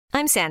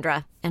I'm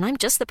Sandra, and I'm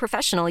just the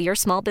professional your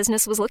small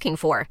business was looking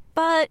for.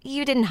 But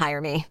you didn't hire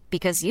me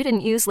because you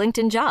didn't use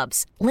LinkedIn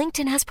Jobs.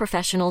 LinkedIn has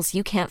professionals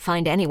you can't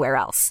find anywhere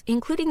else,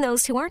 including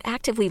those who aren't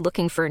actively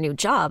looking for a new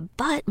job,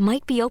 but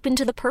might be open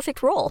to the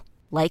perfect role,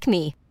 like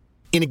me.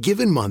 In a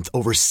given month,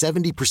 over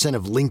 70%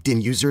 of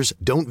LinkedIn users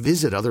don't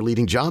visit other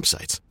leading job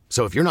sites.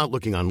 So if you're not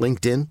looking on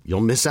LinkedIn,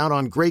 you'll miss out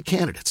on great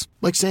candidates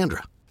like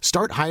Sandra.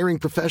 Start hiring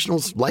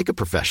professionals like a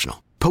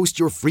professional. Post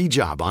your free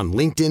job on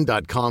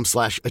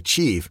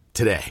linkedin.com/achieve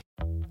today.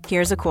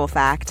 Here's a cool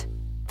fact.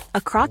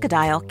 A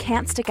crocodile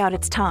can't stick out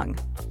its tongue.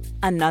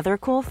 Another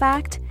cool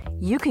fact,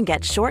 you can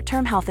get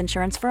short-term health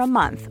insurance for a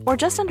month or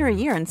just under a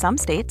year in some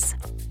states.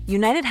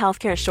 United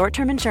Healthcare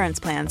short-term insurance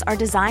plans are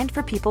designed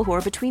for people who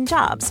are between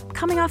jobs,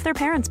 coming off their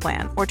parents'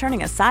 plan, or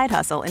turning a side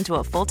hustle into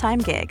a full-time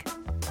gig.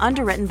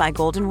 Underwritten by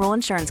Golden Rule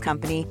Insurance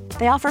Company,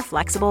 they offer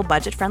flexible,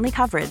 budget-friendly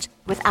coverage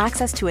with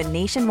access to a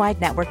nationwide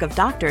network of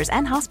doctors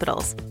and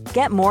hospitals.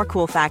 Get more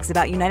cool facts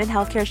about United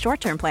Healthcare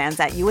short-term plans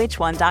at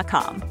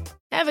uh1.com.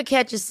 Ever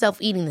catch yourself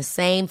eating the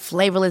same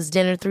flavorless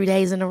dinner 3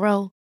 days in a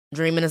row?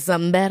 Dreaming of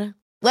something better?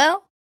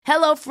 Well,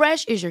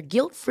 HelloFresh is your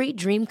guilt-free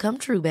dream come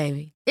true,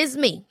 baby. It's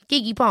me,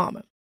 Keke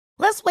Palmer.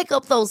 Let's wake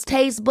up those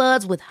taste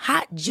buds with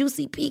hot,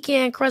 juicy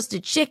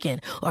pecan-crusted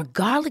chicken or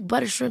garlic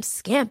butter shrimp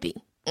scampi.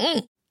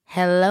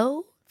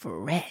 Hello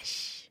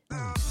Fresh.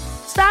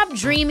 Stop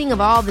dreaming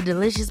of all the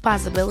delicious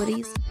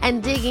possibilities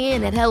and dig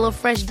in at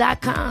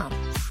HelloFresh.com.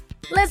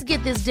 Let's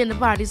get this dinner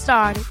party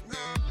started.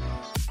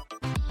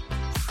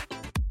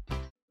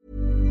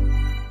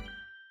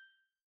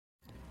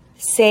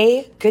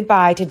 Say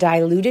goodbye to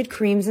diluted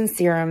creams and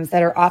serums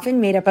that are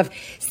often made up of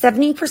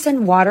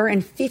 70% water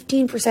and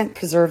 15%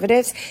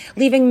 preservatives,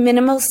 leaving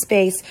minimal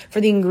space for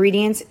the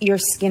ingredients your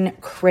skin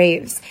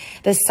craves.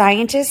 The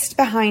scientists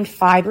behind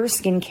fiber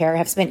skincare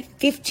have spent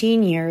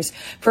 15 years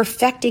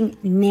perfecting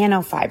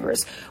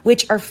nanofibers,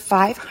 which are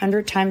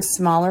 500 times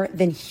smaller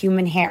than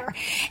human hair.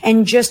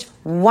 And just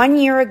 1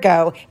 year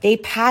ago, they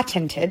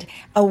patented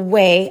a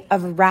way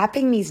of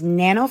wrapping these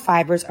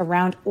nanofibers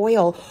around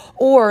oil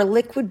or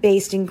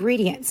liquid-based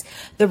ingredients.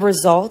 The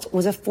result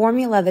was a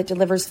formula that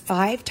delivers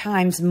 5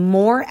 times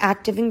more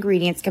active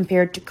ingredients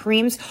compared to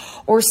creams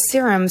or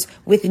serums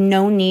with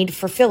no need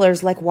for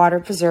fillers like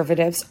water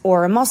preservatives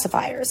or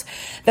emulsifiers.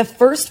 The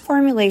first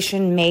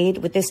formulation made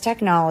with this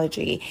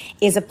technology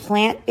is a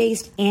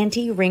plant-based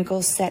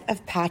anti-wrinkle set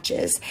of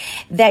patches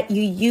that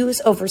you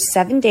use over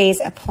 7 days,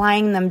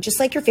 applying them just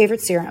like your favorite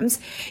serums.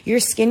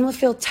 Your skin will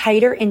feel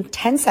tighter in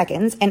 10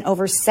 seconds, and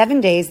over 7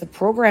 days, the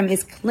program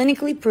is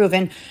clinically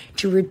proven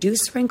to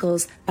reduce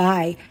wrinkles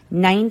by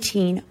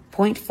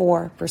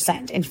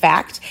 19.4%. In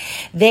fact,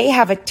 they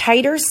have a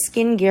tighter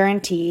skin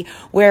guarantee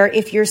where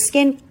if your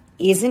skin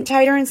isn't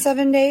tighter in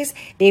 7 days,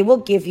 they will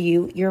give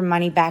you your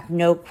money back,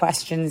 no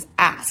questions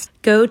asked.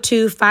 Go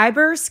to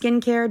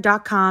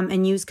fiberskincare.com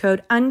and use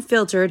code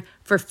UNFILTERED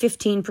for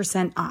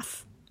 15%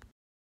 off.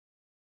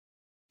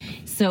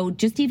 So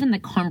just even the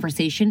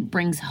conversation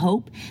brings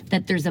hope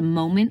that there's a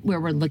moment where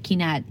we're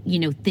looking at,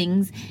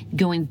 things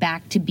going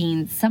back to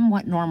being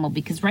somewhat normal.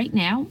 Because right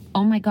now,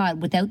 oh my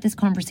God, without this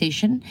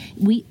conversation,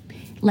 a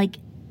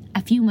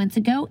few months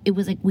ago, it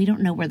was like, we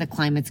don't know where the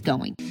climate's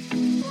going.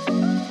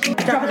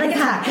 Drop it like it's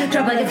hot,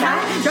 drop it like it's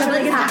hot, drop it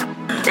like it's hot.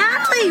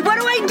 Natalie, what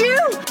do I do?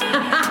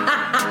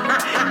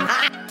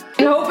 I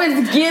hope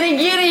it's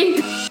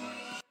giddy.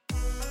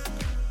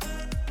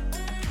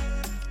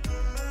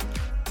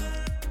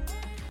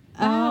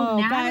 Oh,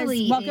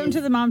 Natalie, guys, welcome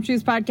to the Mom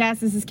Choose podcast.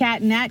 This is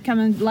Kat and Nat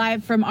coming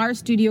live from our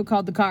studio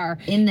called The Car.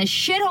 In the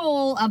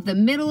shithole of the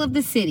middle of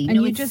the city.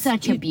 And it's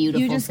such a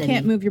beautiful city. You just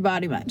can't move your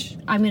body much.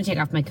 I'm going to take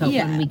off my coat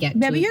when we get to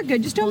Baby, you're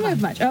good. Just don't move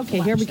much.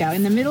 Okay, here we go.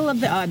 In the middle of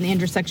the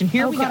intersection.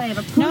 Here we go. I have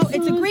a no,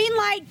 it's a green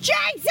light.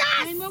 Jesus!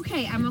 I'm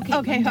okay.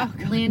 Okay.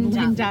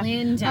 Linda.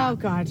 Oh,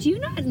 God. Do you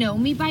not know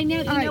me by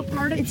now?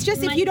 Part of it's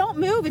just if you don't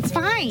move, it's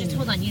fine. Just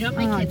hold on. You know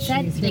what my kids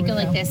said? They go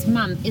like this.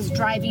 Mom, is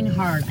driving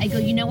hard? I go,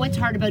 you know what's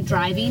hard about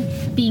driving?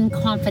 Being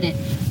confident.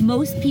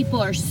 Most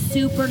people are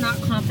super not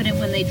confident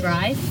when they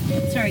drive.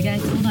 Sorry,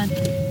 guys. Hold on.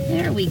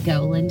 There we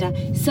go, Linda.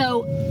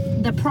 So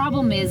the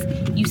problem is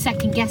you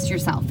second guess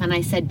yourself. And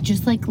I said,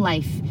 just like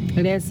life.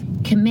 It is.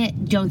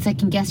 Commit. Don't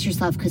second guess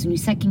yourself, because when you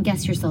second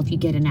guess yourself, you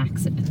get in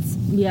accidents.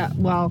 Yeah,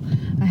 well,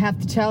 I have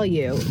to tell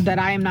you that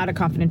I am not a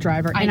confident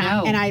driver. I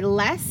know.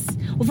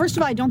 Well, first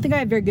of all, I don't think I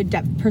have very good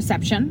depth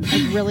perception.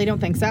 I really don't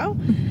think so,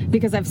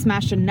 because I've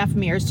smashed enough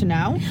mirrors to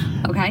know.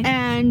 Okay.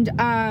 And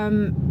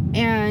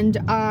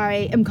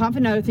I am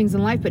confident in other things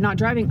in life, but not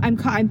driving.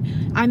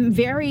 I'm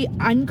very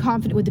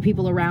unconfident with the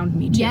people around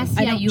me, too. Yes,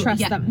 I don't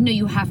trust them. No,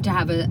 you have to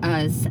have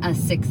a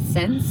sixth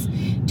sense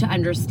to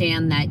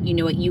understand that, you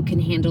know what, you can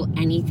handle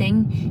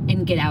anything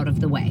and get out of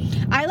the way.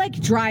 I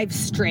drive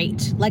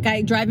straight.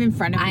 I drive in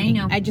front of me. I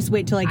know. I just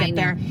wait till I get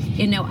there.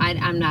 You know,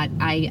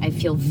 I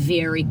feel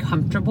very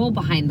comfortable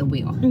behind the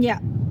wheel. Yeah.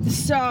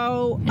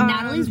 So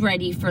Natalie's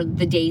ready for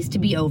the days to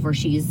be over.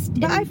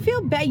 But I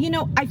feel bad.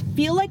 I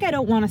feel like I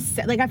don't want to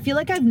say. I feel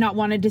like I've not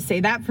wanted to say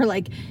that for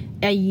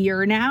a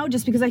year now,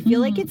 just because I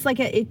feel like it's like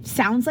it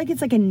sounds like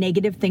it's like a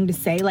negative thing to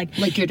say,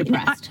 like you're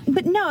depressed.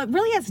 But no, it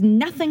really has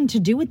nothing to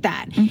do with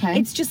that. Okay.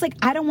 It's just like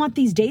I don't want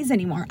these days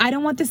anymore. I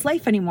don't want this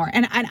life anymore,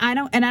 and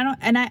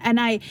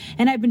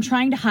I've been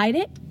trying to hide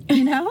it.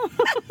 You know,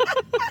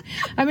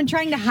 I've been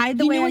trying to hide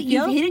the way I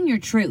feel. You've hidden your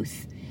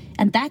truth.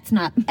 And that's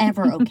not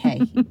ever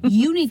okay.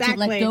 You need to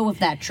let go of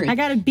that truth. I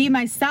got to be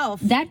myself.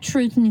 That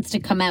truth needs to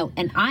come out,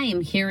 and I am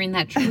hearing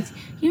that truth.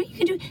 You know, you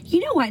can do. You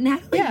know what,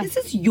 Natalie? Yeah. This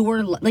is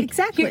your like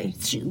exactly.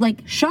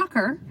 Like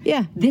shocker.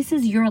 Yeah. This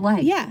is your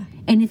life. Yeah.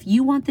 And if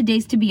you want the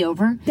days to be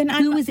over, then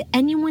who is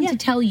anyone to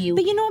tell you?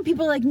 But you know when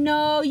people are like,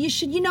 no, you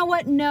should. You know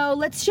what? No,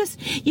 let's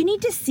just. You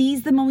need to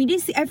seize the moment. You need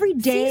to see every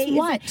day. Seize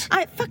what?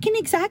 I fucking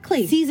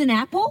exactly. Seize an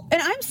apple.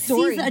 And I'm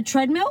sorry. Seize a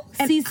treadmill.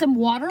 Seize some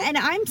water. And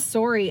I'm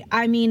sorry.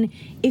 I mean,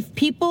 if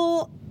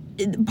people.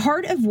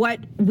 Part of what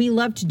we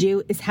love to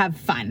do is have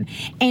fun,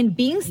 and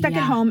being stuck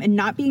at home and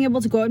not being able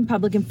to go out in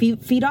public and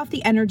feed off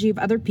the energy of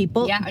other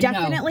people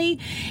definitely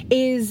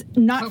is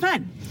not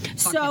fun.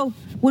 So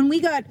when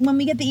we get the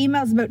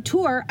emails about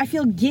tour, I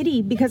feel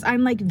giddy because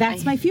I'm like,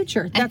 that's my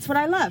future. That's what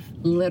I love.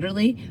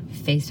 Literally,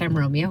 FaceTime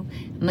Romeo.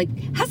 I'm like,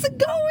 how's it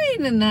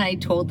going? And then I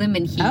told him,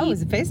 and he... Oh, it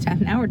was a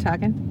FaceTime. Now we're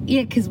talking.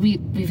 Yeah, because we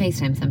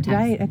FaceTime sometimes.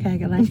 Right, okay,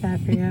 I like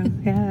that for you.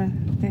 Yeah,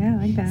 I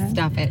like that.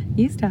 Stop it.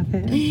 You stop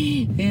it.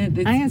 Yeah, I'm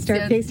going to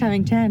start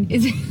FaceTiming 10.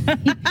 You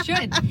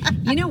should.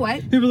 You know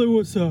what? People are like,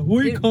 what's up? Why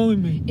are you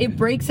calling me? It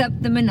breaks up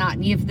the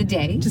monotony of the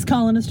day. Just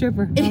calling a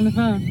stripper on the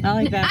phone. I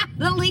like that.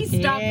 At least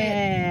stop it.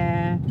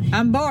 Yeah.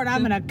 I'm bored.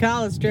 I'm going to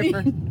call a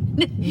stripper.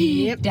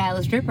 Yep. Dial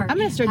a stripper. I'm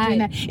going to start doing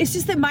that. It's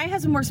just that my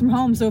husband works from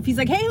home, so if he's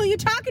like, hey, who are you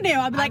talking to?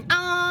 I'll be like,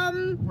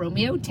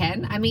 Romeo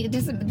 10? I mean,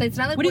 it's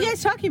not like... What are you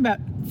guys talking about?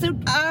 So,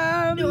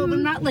 no,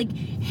 I'm not like,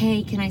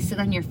 hey, can I sit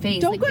on your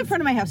face? Don't go in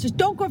front of my house. Just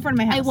don't go in front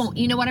of my house. I won't.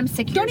 You know what? I'm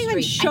sick of your street. Don't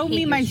even show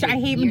me my street. I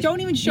hate...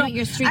 Don't even show...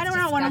 Your street's I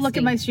don't want to look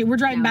at my street. We're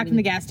driving back from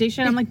the gas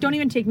station. I'm like, don't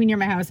even take me near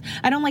my house.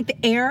 I don't like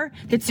the air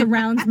that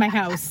surrounds my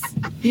house.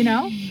 You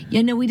know?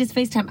 Yeah, no, we just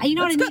FaceTime. You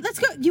know what I mean? Let's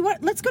go.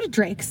 Let's go to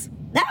Drake's.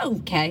 Oh,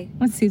 okay.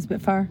 That seems a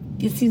bit far.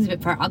 It seems a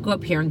bit far. I'll go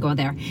up here and go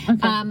there.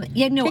 Okay.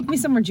 Yeah, no. Take me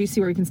somewhere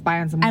juicy where we can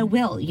spy on someone. I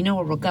will. You know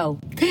where we'll go.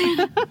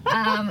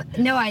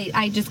 No,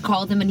 I just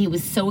called him and he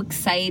was so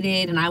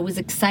excited and I was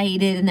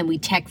excited and then we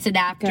texted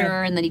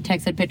after and then he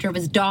texted a picture of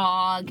his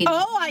dog. And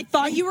I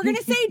thought you were going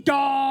to say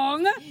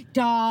dong.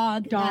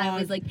 Dog. And I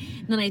was like,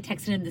 and then I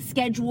texted him the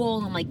schedule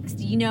and I'm like,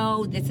 you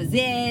know, this is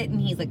it. And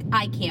he's like,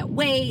 I can't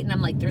wait. And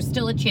I'm like, there's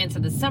still a chance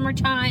of the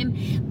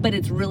summertime, but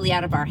it's really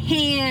out of our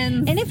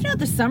hands. And if not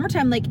the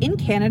summertime, like in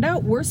Canada,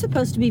 we're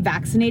supposed to be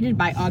vaccinated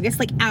by August,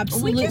 like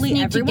absolutely we just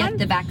need everyone. to get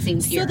the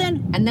vaccines here. So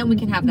then, and then we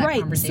can have that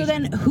conversation. So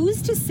then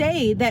who's to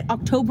say that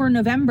October,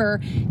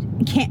 November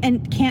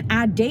can't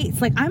add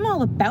dates? Like, I'm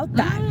all about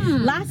that.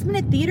 Last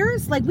minute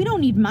theaters, like, we don't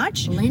need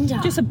much.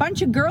 Linda. Just a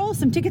bunch of girls,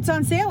 some tickets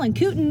on sale, and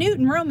Coot and Newt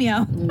and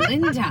Romeo.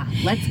 Linda,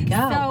 let's go.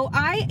 So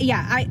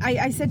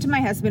I said to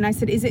my husband, I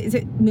said, is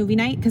it movie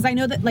night? Because I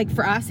know that, like,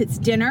 for us, it's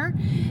dinner,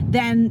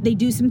 then they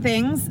do some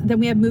things, then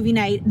we have movie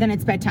night, then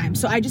it's bedtime.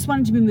 So I just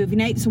wanted to be movie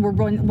night, so we're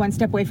one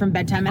step away from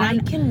bedtime.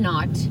 And I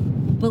cannot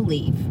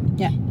believe.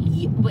 Yeah.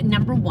 But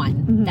number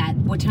one, that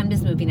what time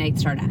does movie night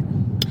start at?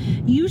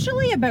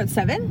 Usually about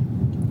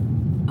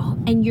 7. Oh,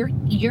 and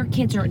your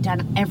kids are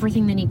done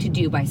everything they need to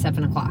do by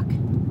 7 o'clock.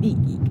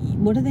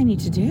 What do they need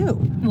to do?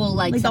 Well,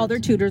 like all their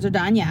tutors are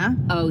done. Yeah.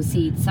 Oh,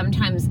 see,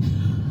 sometimes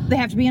they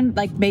have to be in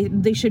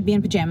they should be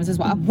in pajamas as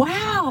well.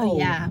 Wow.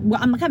 Yeah.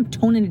 Well, I'm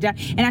toning it down.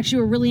 And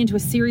actually, we're really into a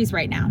series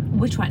right now.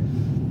 Which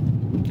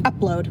one?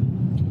 Upload.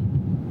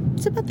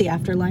 It's about the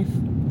afterlife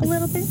a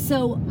little bit.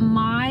 So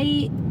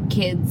my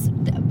kids,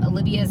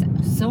 Olivia's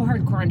so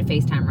hardcore into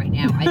FaceTime right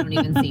now. I don't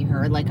even see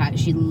her. Like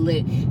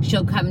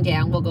she'll come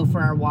down, we'll go for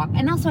our walk,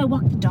 and also I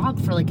walk the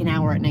dog for like an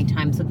hour at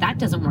nighttime, so that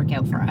doesn't work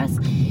out for us.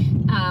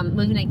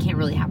 Movie night can't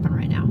really happen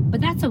right now,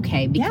 but that's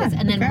okay because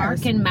and then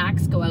Mark and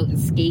Max go out and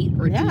skate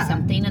or do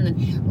something, and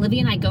then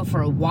Olivia and I go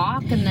for a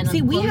walk, and then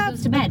Chloe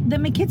goes to bed.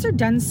 My kids are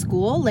done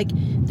school, like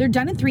they're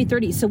done at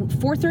 3:30, so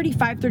 4:30,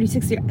 5:30,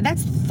 6:30.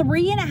 That's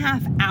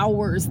 3.5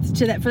 hours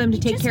for them to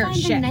take care of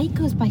shit. The night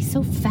goes by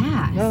so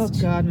fast. Oh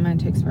God, mine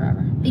takes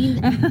forever.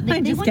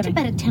 They went to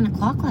bed at 10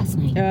 o'clock last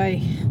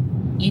night.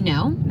 You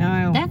know?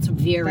 No. That's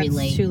very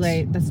late. That's too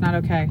late. That's not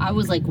okay. I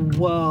was like,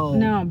 whoa.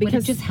 No,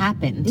 because it just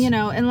happened. You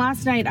know, and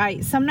last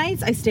night, some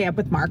nights I stay up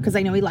with Mark because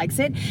I know he likes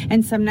it.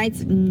 And some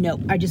nights, no.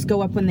 I just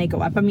go up when they go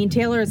up. I mean,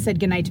 Taylor has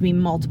said goodnight to me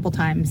multiple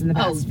times in the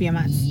past few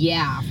months.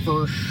 Yeah,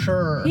 for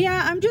sure.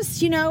 Yeah, I'm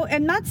just,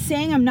 I'm not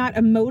saying I'm not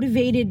a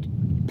motivated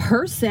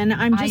person.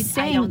 I'm just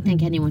saying. I don't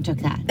think anyone took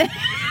that.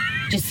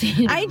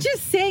 I'm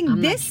just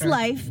saying this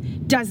life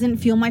doesn't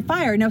fuel my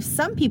fire. Now,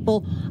 some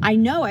people I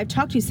know I've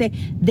talked to say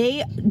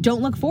they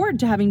don't look forward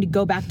to having to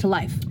go back to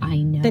life. I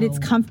know. That it's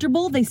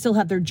comfortable. They still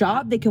have their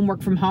job. They can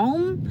work from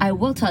home. I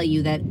will tell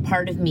you that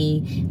part of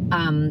me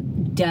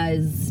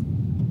does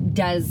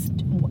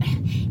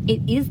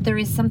there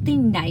is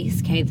something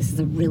nice, okay, this is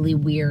a really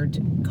weird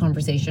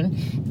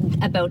conversation,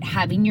 about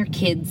having your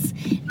kids,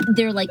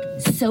 they're like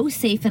so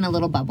safe in a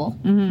little bubble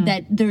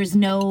that there's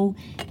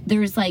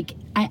like,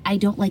 I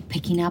don't like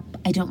picking up.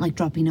 I don't like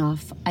dropping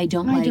off. I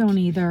don't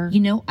either.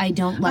 You know, I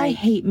don't like. I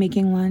hate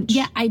making lunch.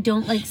 Yeah, I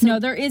don't like. No,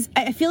 there is.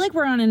 I feel like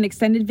we're on an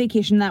extended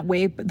vacation that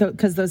way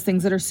because those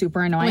things that are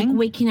super annoying. Like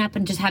waking up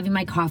and just having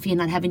my coffee and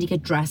not having to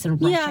get dressed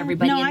and rush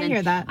everybody. No, and I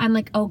hear that. I'm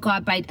like, oh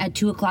God, at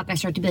 2:00 I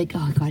start to be like,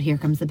 oh God, here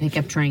comes the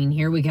pickup train.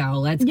 Here we go.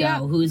 Let's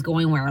go. Who's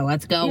going where?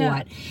 Let's go.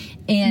 What?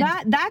 And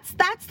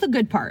that's the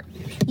good part.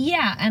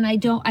 Yeah, and I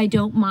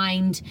don't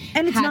mind.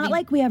 And it's not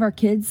like we have our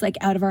kids like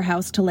out of our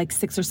house till like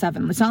 6 or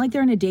 7. It's not like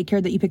they're in a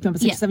daycare that you pick them up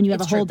at 6 or 7. You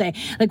have a whole day.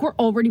 Like we're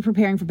already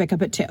preparing for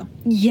pickup at 2.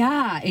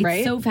 Yeah,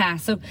 it's so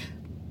fast. So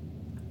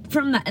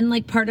from that, and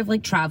like part of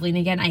like traveling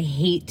again, I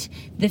hate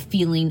the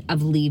feeling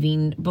of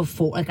leaving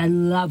before. Like I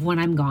love when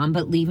I'm gone,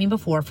 but leaving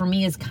before for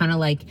me is kind of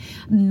like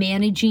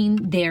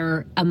managing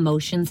their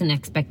emotions and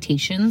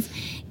expectations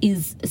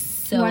is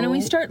so. Why don't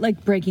we start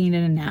like breaking it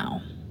in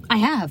now? I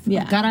have.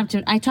 Yeah.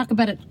 I talk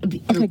about it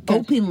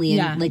openly.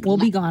 Yeah, and like we'll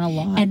be gone a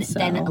lot. And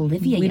then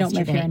Olivia we don't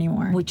live here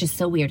anymore. Which is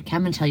so weird. Okay,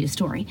 I'm going to tell you a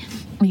story.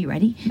 Are you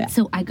ready? Yeah.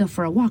 So I go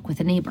for a walk with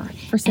a neighbor.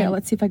 For sale.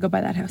 Let's see if I go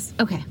by that house.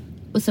 Okay.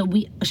 So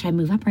should I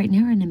move up right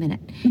now or in a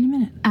minute? In a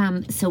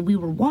minute. So we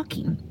were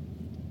walking.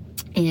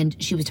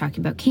 And she was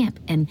talking about camp.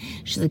 And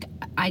she's like,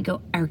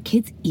 are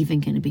kids even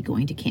going to be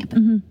going to camp?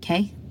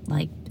 Okay?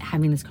 Like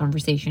having this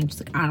conversation.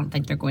 She's like, I don't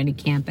think they're going to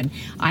camp. And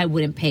I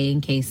wouldn't pay in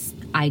case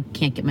I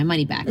can't get my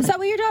money back. Is that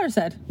what your daughter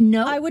said?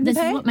 No, I wouldn't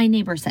pay? This is what my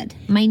neighbor said.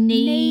 My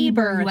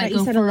neighbor who I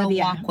go for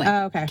Olivia. a walk with.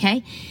 Oh, okay.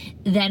 Okay?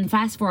 Then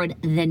fast forward,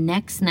 the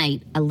next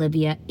night,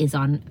 Olivia is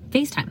on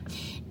FaceTime.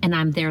 And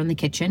I'm there in the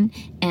kitchen.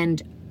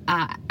 And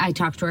I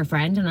talked to her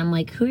friend. And I'm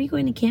like, who are you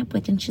going to camp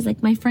with? And she's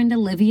like, my friend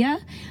Olivia.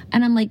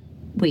 And I'm like,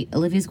 wait,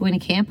 Olivia's going to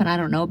camp and I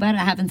don't know about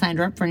it? I haven't signed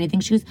her up for anything.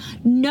 She goes,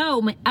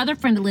 no, my other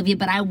friend Olivia,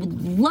 but I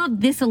would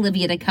love this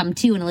Olivia to come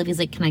too. And Olivia's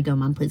like, can I go,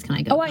 Mom? Please, can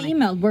I go? Oh, I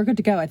emailed. We're good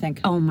to go, I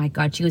think. Oh my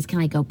God. She goes, can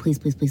I go? Please,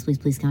 please, please, please,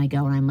 please, can I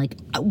go? And I'm like,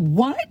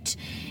 what?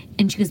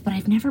 And she goes, but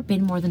I've never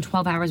been more than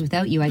 12 hours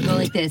without you. I go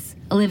like this,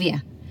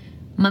 Olivia,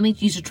 Mommy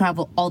used to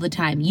travel all the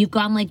time. You've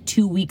gone like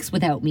 2 weeks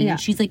without me. Yeah.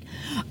 And she's like,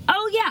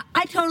 oh yeah,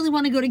 I totally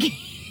want to go to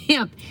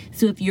camp.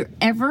 So if you're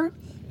ever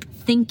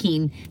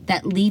thinking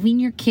that leaving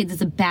your kids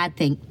is a bad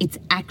thing, it's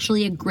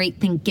actually a great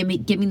thing,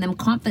 giving them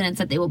confidence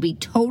that they will be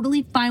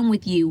totally fine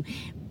with you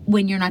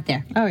when you're not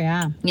there. Oh,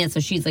 yeah. Yeah,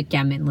 so she's like,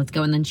 yeah, man, let's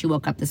go. And then she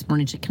woke up this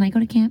morning. She's like, can I go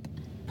to camp?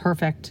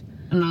 Perfect.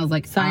 And I was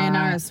like,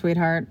 sayonara,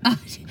 sweetheart.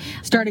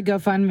 Started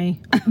GoFundMe.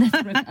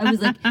 I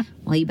was like,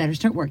 well, you better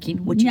start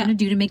working. What you going to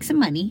do to make some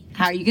money?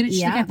 How are you going to?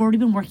 She's like, I've already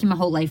been working my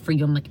whole life for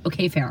you. I'm like,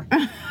 okay, fair.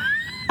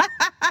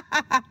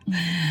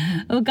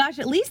 Oh, gosh,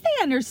 at least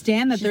they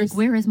understand that there's... Like,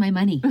 where is my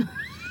money?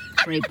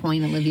 Great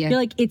point, Olivia. You're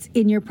like, it's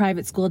in your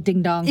private school,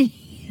 ding dong.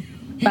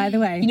 By the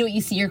way. You know what, you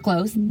see your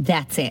clothes?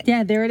 That's it.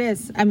 Yeah, there it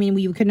is. I mean,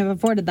 we couldn't have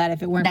afforded that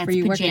if it weren't for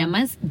you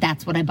pajamas. Working.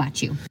 That's what I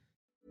bought you.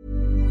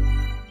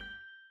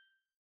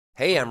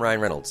 Hey, I'm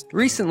Ryan Reynolds.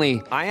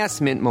 Recently, I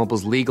asked Mint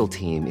Mobile's legal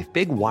team if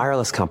big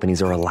wireless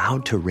companies are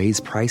allowed to raise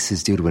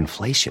prices due to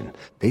inflation.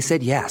 They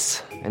said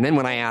yes. And then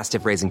when I asked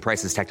if raising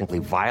prices technically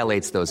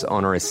violates those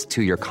onerous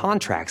 2-year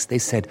contracts, they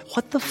said,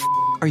 what the f***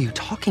 are you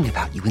talking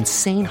about, you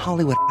insane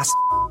Hollywood ass f-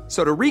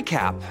 So to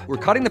recap, we're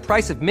cutting the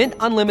price of Mint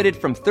Unlimited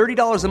from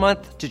 $30 a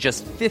month to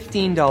just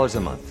 $15 a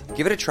month.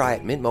 Give it a try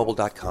at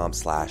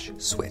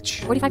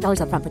mintmobile.com/switch.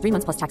 $45 up front for 3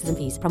 months plus taxes and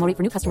fees. Promo rate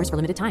for new customers for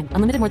limited time.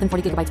 Unlimited more than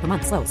 40 gigabytes per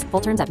month. Slows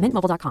full terms at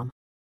mintmobile.com.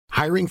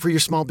 Hiring for your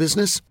small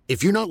business?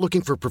 If you're not looking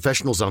for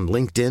professionals on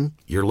LinkedIn,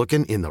 you're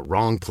looking in the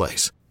wrong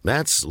place.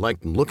 That's like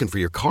looking for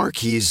your car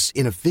keys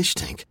in a fish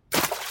tank.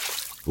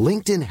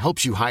 LinkedIn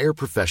helps you hire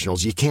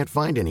professionals you can't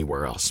find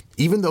anywhere else,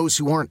 even those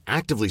who aren't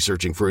actively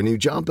searching for a new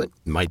job but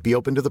might be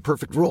open to the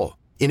perfect role.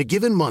 In a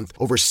given month,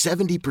 over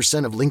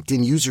 70% of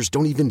LinkedIn users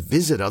don't even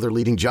visit other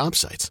leading job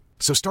sites.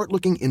 So start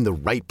looking in the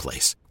right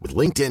place. With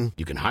LinkedIn,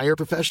 you can hire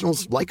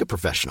professionals like a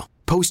professional.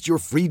 Post your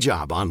free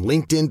job on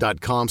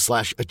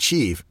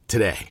linkedin.com/achieve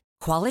today.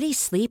 Quality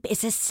sleep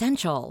is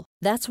essential.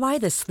 That's why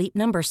the Sleep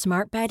Number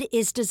Smart Bed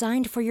is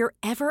designed for your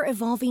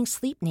ever-evolving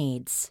sleep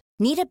needs.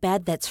 Need a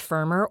bed that's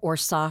firmer or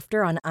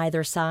softer on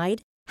either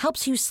side?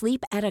 Helps you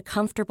sleep at a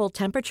comfortable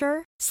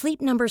temperature?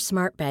 Sleep Number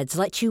Smart Beds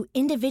let you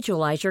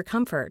individualize your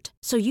comfort,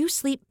 so you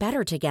sleep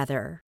better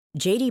together.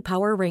 J.D.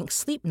 Power ranks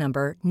Sleep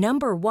Number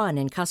 #1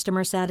 in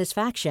customer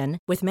satisfaction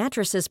with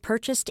mattresses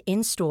purchased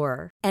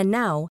in-store. And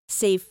now,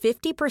 save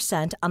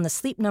 50% on the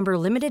Sleep Number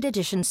Limited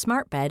Edition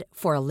Smart Bed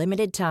for a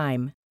limited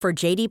time. For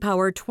J.D.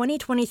 Power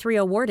 2023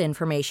 award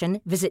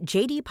information, visit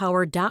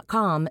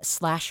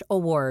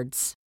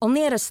jdpower.com/awards.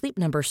 Only at a Sleep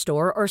Number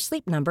store or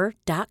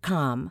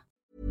sleepnumber.com.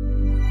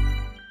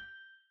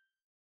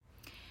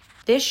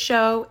 This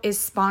show is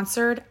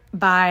sponsored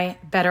by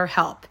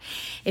BetterHelp.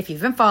 If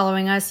you've been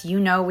following us, you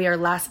know we are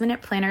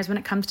last-minute planners when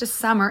it comes to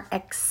summer,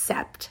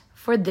 except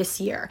for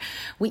this year.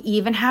 We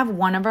even have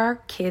one of our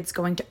kids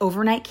going to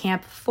overnight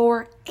camp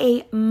for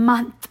a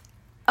month,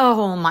 a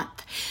whole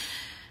month.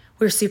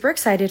 We're super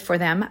excited for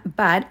them,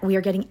 but we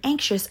are getting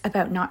anxious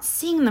about not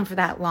seeing them for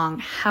that long.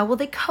 How will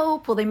they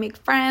cope? Will they make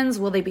friends?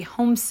 Will they be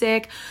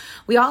homesick?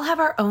 We all have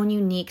our own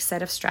unique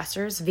set of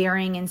stressors,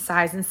 varying in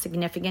size and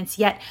significance,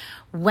 yet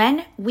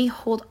when we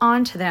hold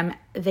on to them,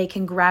 they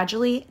can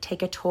gradually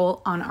take a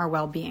toll on our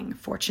well-being.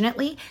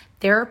 Fortunately,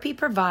 therapy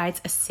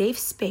provides a safe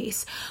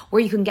space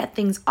where you can get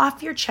things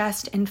off your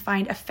chest and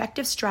find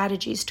effective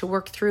strategies to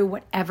work through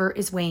whatever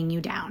is weighing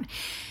you down.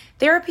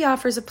 Therapy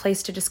offers a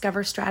place to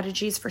discover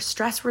strategies for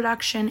stress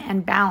reduction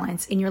and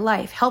balance in your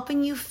life,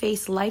 helping you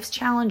face life's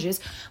challenges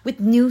with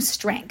new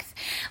strength.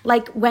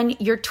 Like when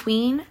your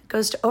tween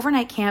goes to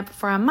overnight camp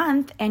for a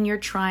month and you're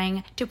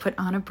trying to put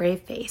on a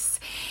brave face.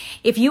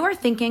 If you are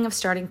thinking of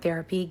starting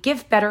therapy,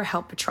 give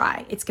BetterHelp a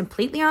try. It's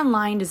completely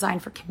online,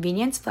 designed for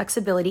convenience,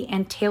 flexibility,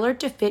 and tailored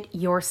to fit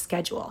your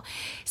schedule.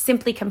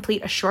 Simply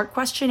complete a short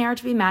questionnaire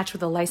to be matched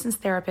with a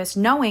licensed therapist,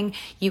 knowing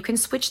you can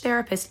switch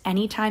therapists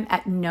anytime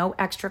at no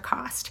extra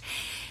cost.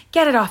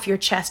 Get it off your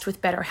chest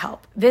with BetterHelp.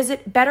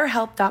 Visit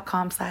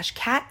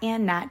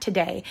betterhelp.com/catandnat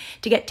today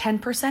to get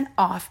 10%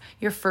 off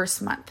your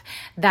first month.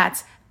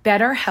 That's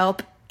BetterHelp,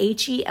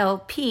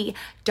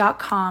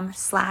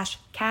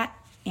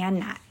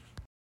 HELP.com/catandnat.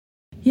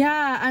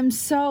 Yeah, I'm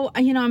so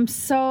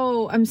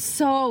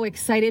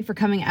excited for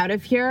coming out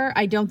of here.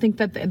 I don't think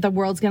that the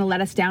world's going to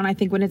let us down. I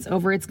think when it's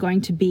over, it's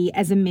going to be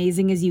as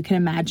amazing as you can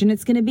imagine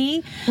it's going to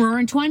be.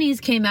 Roaring 20s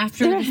came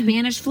after the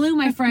Spanish flu,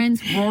 my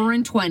friends.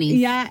 Roaring 20s.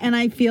 Yeah, and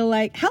I feel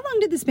like, how long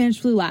did the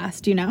Spanish flu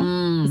last, you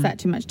know? Is that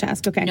too much to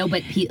ask? Okay. No,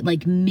 but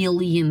like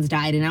millions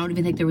died, and I don't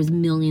even think there was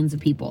millions of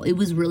people. It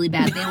was really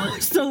bad. They were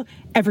so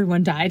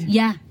everyone died.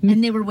 Yeah,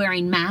 and they were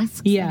wearing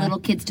masks. Yeah. Little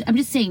kids. I'm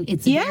just saying,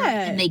 it's weird,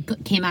 and they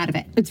came out of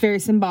it. It's very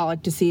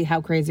symbolic to see how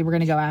crazy we're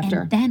going to go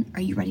after. And then,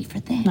 are you ready for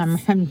this?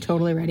 I'm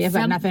totally ready. I've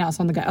got nothing else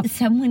on the go.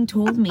 Someone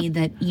told me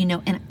that,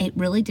 and it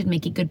really did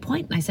make a good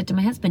point. And I said to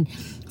my husband,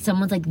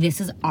 someone's like,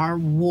 this is our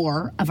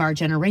war of our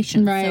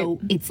generation. Right. So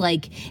it's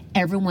like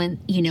everyone,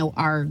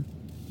 our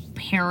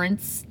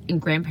parents and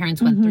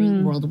grandparents went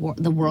through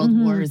the world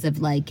wars of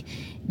like,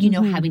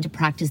 having to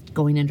practice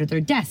going under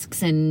their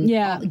desks and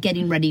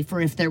getting ready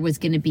for if there was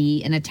going to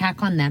be an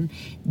attack on them.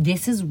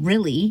 This is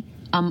really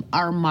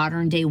our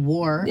modern day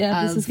war.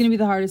 Yeah, this is going to be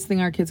the hardest thing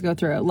our kids go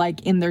through,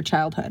 like in their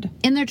childhood.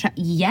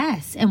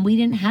 Yes, and we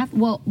didn't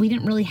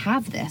really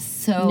have this.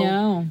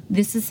 So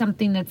this is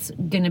something that's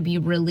going to be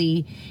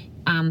really,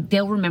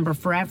 they'll remember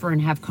forever and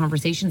have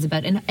conversations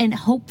about. And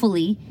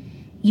hopefully,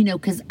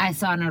 because I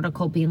saw an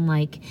article being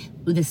like,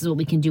 this is what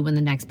we can do when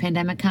the next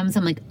pandemic comes.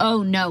 I'm like,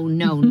 oh, no.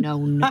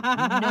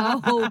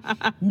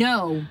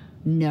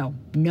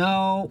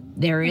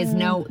 There is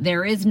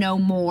no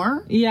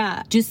more.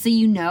 Yeah. Just so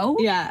you know.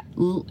 Yeah.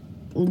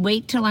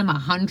 Wait till I'm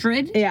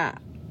 100. Yeah.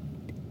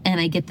 And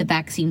I get the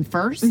vaccine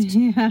first.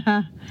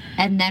 Yeah.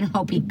 And then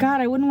hope God,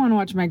 I wouldn't want to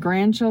watch my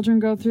grandchildren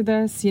go through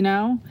this,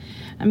 I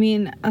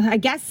mean, I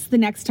guess the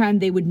next time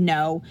they would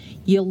know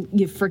you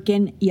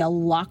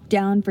lock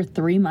down for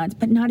 3 months,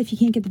 but not if you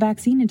can't get the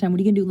vaccine in time. What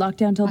are you going to do, lock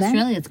down till then?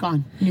 Australia, it's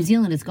gone. New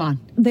Zealand, it's gone.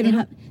 They don't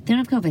have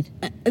COVID.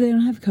 They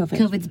don't have COVID.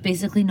 COVID's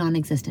basically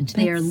non-existent.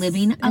 They are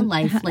living a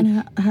life like...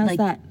 How's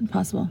that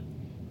possible?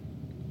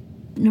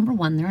 Number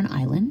one, they're an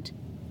island.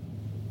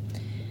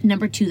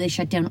 Number two, they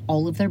shut down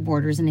all of their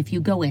borders, and if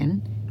you go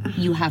in,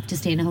 you have to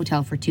stay in a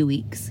hotel for 2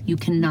 weeks. You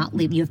cannot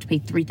leave. You have to pay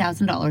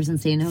 $3,000 and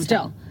stay in a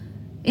hotel.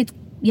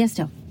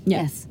 Still.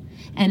 Yes.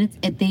 And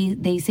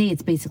they say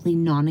it's basically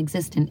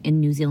non-existent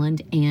in New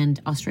Zealand and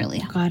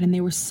Australia. God, and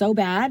they were so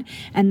bad.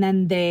 And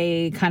then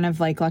they kind of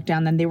like locked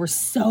down. Then they were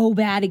so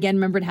bad again.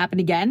 Remember it happened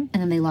again?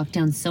 And then they locked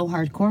down so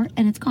hardcore,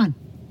 and it's gone.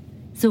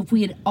 So if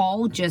we had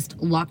all just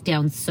locked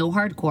down so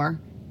hardcore,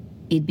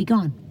 it'd be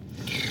gone.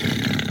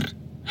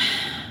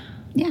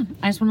 Yeah,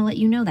 I just want to let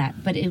you know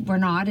that. But we're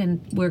not,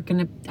 and we're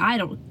going to...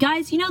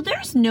 Guys,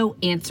 there's no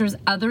answers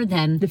other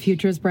than... The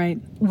future is bright.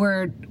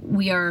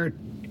 We are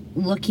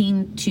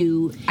looking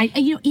to... I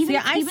see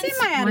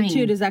my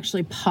attitude is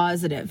actually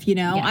positive,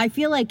 Yeah. I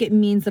feel like it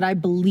means that I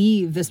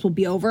believe this will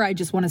be over. I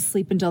just want to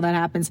sleep until that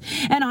happens.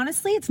 And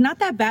honestly, it's not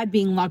that bad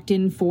being locked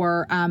in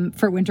for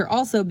winter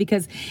also,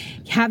 because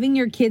having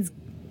your kids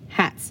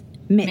hats,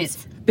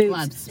 mitts, boots,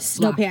 gloves,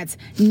 snow pants,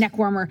 neck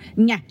warmer,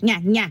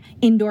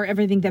 indoor,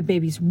 everything. That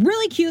baby's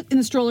really cute in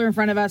the stroller in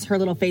front of us. Her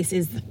little face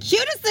is the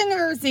cutest thing I've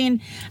ever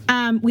seen.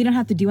 We don't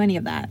have to do any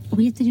of that.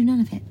 We have to do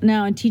none of it.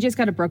 No, and TJ's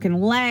got a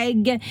broken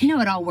leg.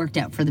 It all worked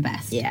out for the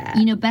best. Yeah.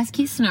 Best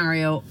case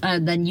scenario,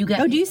 then you get...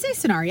 Oh, do you say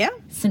scenario?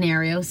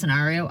 Scenario.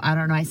 I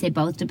don't know. I say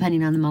both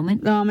depending on the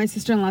moment. Oh, my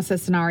sister-in-law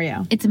says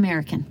scenario. It's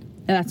American.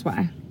 That's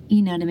why.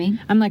 You know what I mean?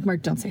 I'm like,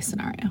 Mark, don't say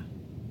scenario.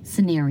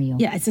 Scenario.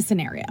 Yeah, it's a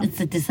scenario. It's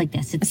just like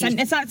this. It's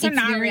not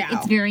scenario.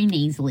 It's very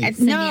nasally.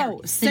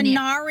 Scenario is.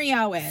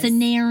 Scenario.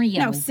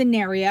 No,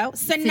 scenario.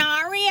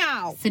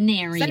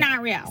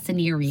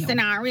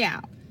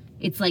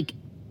 It's like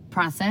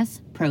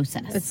process.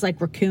 It's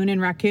like raccoon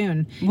and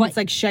raccoon. What? It's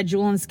like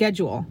schedule and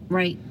schedule.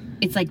 Right.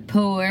 It's like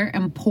pour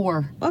and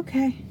pour.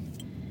 Okay.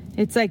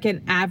 It's like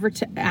an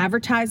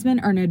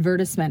advertisement or an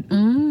advertisement.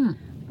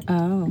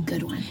 Oh.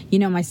 Good one. You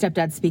know, my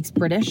stepdad speaks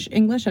British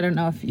English. I don't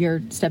know if your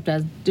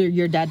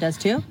dad does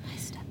too. My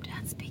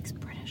stepdad speaks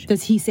British.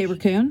 Does he say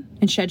raccoon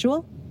and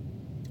schedule?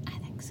 I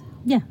think so.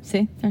 Yeah,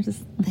 see?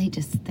 They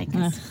just think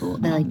it's cool.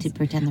 They like to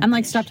pretend they're I'm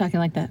like, British. stop talking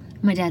like that.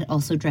 My dad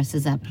also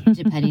dresses up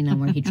depending on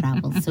where he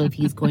travels. So if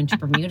he's going to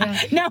Bermuda...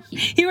 No,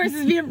 he wears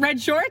his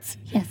red shorts?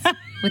 Yes,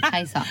 with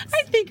high socks.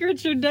 I think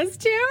Richard does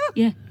too.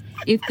 Yeah.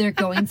 If they're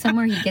going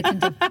somewhere, he gets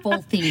into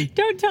full theme.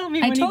 Don't tell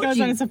me when he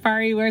goes on a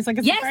safari, he wears like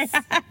a safari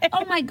hat.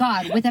 Oh my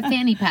God, with a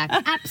fanny pack.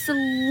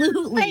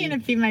 Absolutely. I'm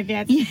gonna pee my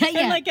pants. Yeah.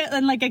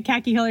 And like a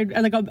khaki colored,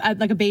 like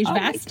a beige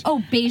vest.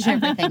 Beige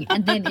everything.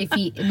 And then if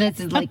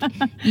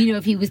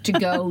he was to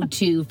go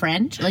to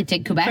French, like to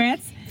Quebec.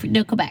 France?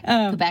 No, Quebec.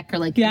 Quebec or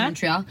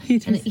Montreal.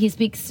 And he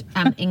speaks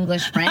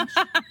English, French.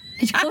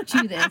 I told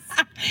you this.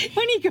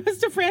 When he goes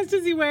to France,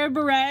 does he wear a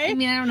beret? I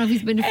mean, I don't know if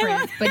he's been to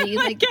France, but he's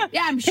like,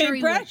 I'm sure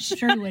he would.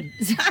 Sure he would.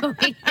 So,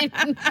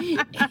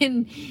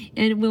 and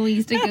when we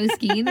used to go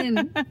skiing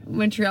in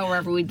Montreal,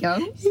 wherever we'd go,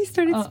 he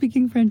started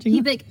speaking French.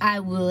 He'd be like, I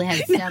will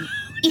have some.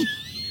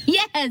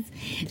 Yes.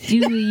 Do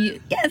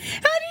you? Yes.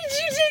 How did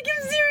you take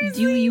him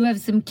seriously? Do you have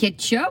some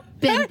ketchup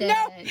and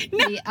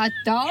the hot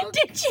dog?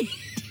 Did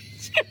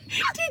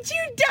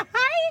you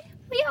die?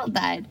 We all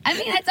died. I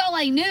mean, that's all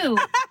I knew.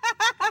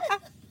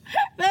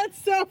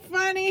 That's so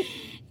funny.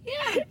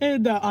 Yeah.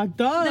 And the hot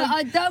dog. The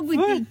hot dog with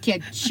the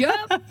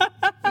ketchup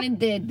and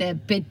the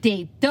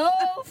potato,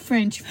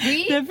 French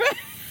fries.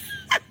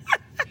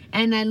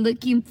 And I'm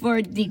looking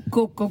for the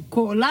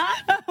Coca-Cola.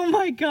 Oh,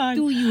 my God.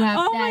 Do you have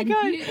that? Oh, my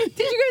God. Here? Did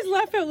you guys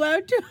laugh out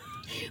loud, too?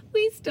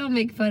 We still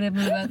make fun of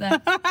him about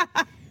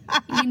that.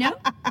 You know?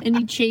 And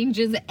he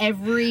changes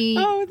every...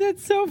 Oh,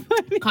 that's so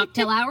funny.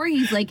 Cocktail hour.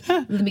 He's like,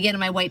 let me get in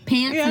my white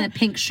pants and a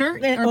pink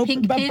shirt or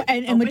pink pants.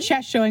 And with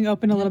chest showing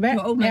open a little bit.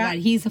 Oh, my God.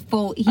 He's a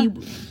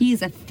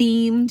he's a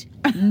themed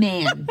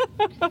man.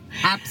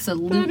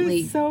 Absolutely. That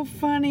is so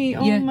funny.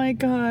 Oh, my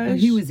gosh.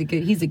 He's a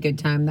good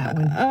time, that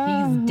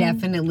one. He's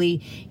definitely,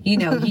 he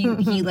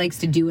likes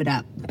to do it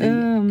up.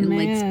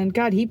 Man.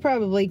 God, he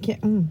probably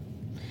can't...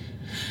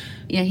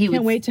 Yeah, he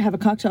can't wait to have a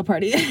cocktail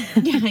party.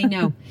 Yeah, I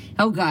know.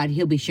 Oh God,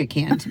 he'll be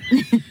shook-handed.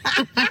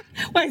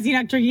 Why, is he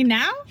not drinking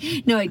now?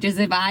 No, just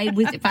if I,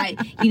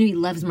 he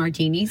loves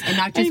martinis, and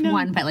not just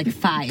one, but like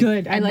 5.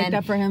 Good, I like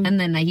that for him. And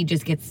then he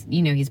just gets,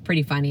 he's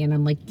pretty funny, and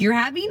I'm like, you're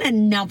having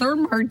another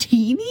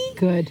martini?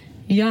 Good.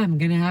 Yeah, I'm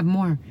gonna have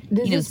more.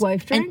 Does his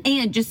wife drink?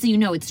 And just so you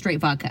know, it's straight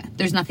vodka.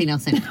 There's nothing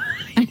else in it.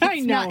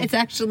 I know. It's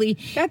actually...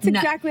 That's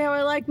exactly how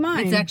I like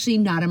mine. It's actually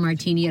not a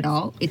martini at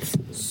all. It's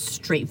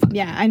straight vodka.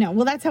 Yeah, I know.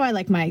 Well, that's how I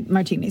like my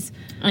martinis.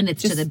 And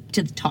it's just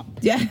to the top.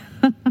 Yeah.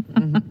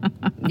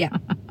 Mm-hmm. Yeah.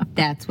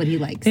 That's what he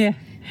likes. Yeah.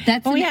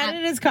 That's when we had it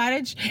in his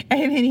cottage,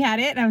 and he had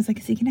it, and I was like,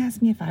 is he going to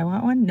ask me if I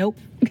want one? Nope.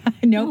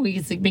 Nope. We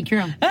can make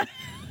your own.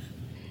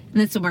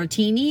 And it's a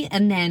martini,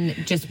 and then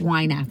just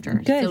wine after.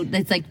 Good. So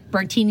it's like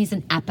martinis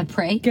and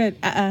après. Good.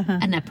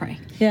 And après.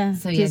 Yeah.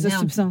 So yeah,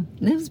 that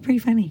was pretty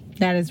funny.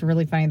 That is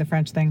really funny, the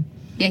French thing.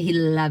 Yeah, he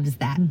loves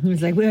that.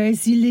 He's like, where is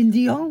Celine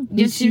Dion?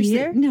 Is she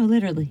here? No,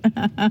 literally.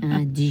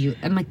 Do you?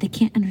 I'm like, they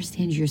can't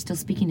understand you. You're still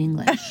speaking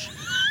English.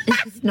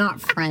 This is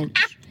not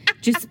French.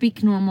 Just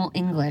speak normal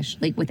English,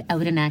 like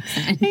without an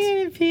accent.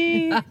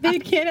 Hey, they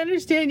can't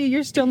understand you.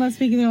 You're still not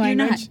speaking their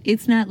language.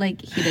 It's not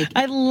like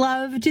I'd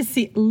love to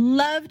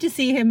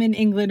see him in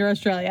England or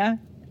Australia.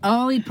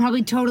 Oh, he'd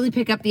probably totally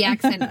pick up the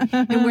accent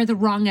and wear the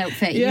wrong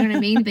outfit. You know what I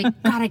mean? He'd be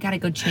like, God, I gotta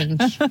go change.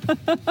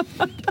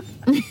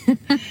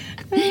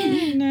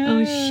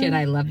 Oh shit,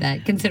 I love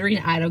that. Considering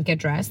I don't get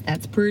dressed,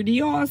 that's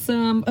pretty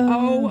awesome.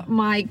 Oh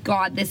my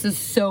God, this is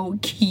so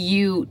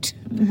cute.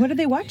 What are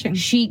they watching?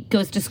 She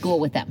goes to school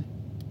with them.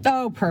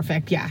 Oh,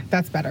 perfect. Yeah,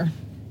 that's better.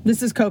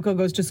 This is Coco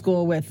goes to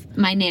school with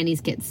my nanny's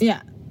kids.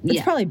 Yeah.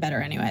 It's probably better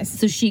anyways.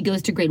 So she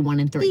goes to grade 1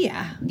 and 3.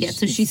 Yeah. Yeah,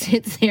 so she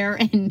sits there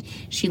and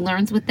she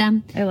learns with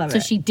them. I love it. So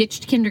she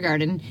ditched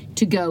kindergarten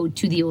to go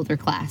to the older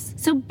class.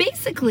 So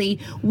basically,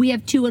 we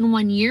have 2 in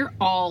 1 year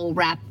all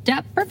wrapped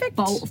up. Perfect.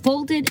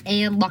 Folded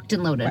and locked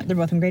and loaded. Right, they're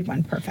both in grade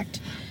 1. Perfect.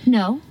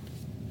 No.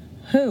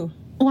 Who?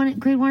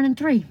 Grade 1 and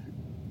 3.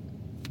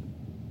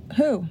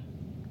 Who?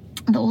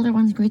 The older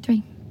one's grade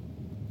 3.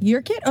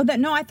 Your kid? Oh,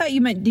 no, I thought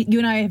you meant you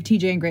and I have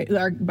TJ in grade,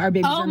 our babies are in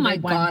grade 1. Oh my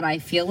God, I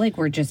feel like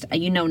we're just,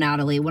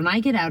 Natalie, when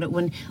I get out,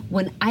 when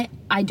I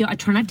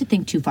try not to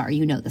think too far.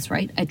 You know this,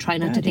 right? I try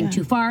not to think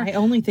too far. I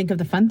only think of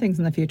the fun things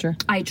in the future.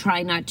 I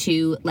try not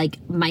to, like,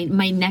 my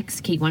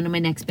next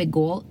big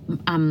goal,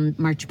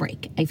 March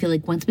break. I feel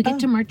like once we get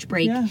to March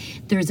break,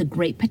 there's a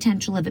great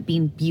potential of it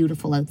being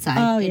beautiful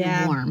outside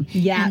and warm.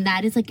 Yeah. And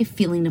that is like a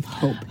feeling of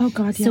hope. Oh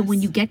God, yes. So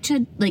when you get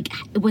to, like,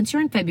 once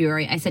you're in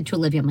February, I said to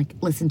Olivia, I'm like,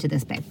 listen to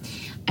this, babe.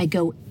 I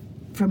go,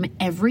 from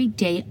every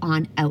day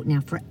on out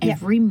now, for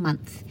every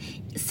month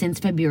since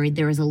February,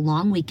 there is a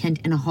long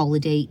weekend and a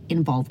holiday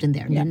involved in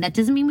there. Yeah. And that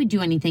doesn't mean we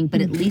do anything, but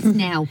at least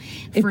now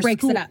it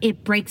breaks it up.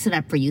 It breaks it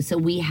up for you. So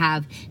we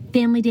have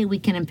Family Day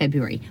weekend in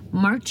February.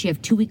 March, you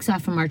have 2 weeks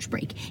off from March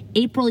break.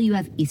 April, you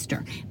have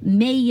Easter.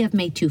 May, you have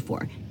May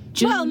 2-4.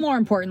 Well, more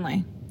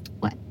importantly,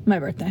 What? My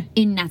birthday.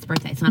 In Nat's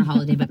birthday. It's not a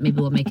holiday, but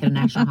maybe we'll make it a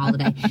national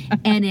holiday.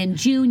 And in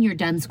June, you're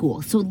done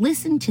school. So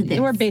listen to this.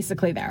 We're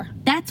basically there.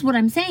 That's what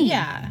I'm saying.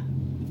 Yeah.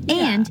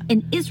 And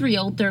in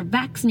Israel, they're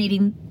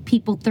vaccinating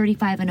people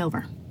 35 and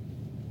over.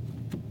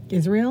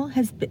 Israel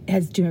has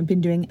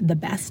been doing the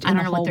best in the whole world. I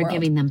don't know what they're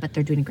giving them, but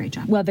they're doing a great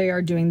job. Well, they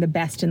are doing the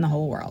best in the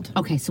whole world.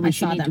 Okay, so we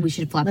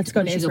should fly. Let's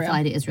go to Israel. Go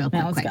fly to Israel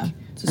quick. Let's go.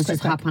 Let's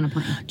just hop on a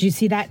plane. Do you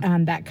see that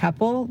that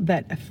couple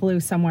that flew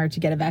somewhere to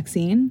get a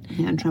vaccine?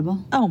 Yeah, in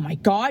trouble? Oh my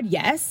God,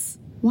 yes.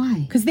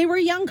 Why? Because they were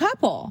a young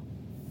couple.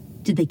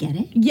 Did they get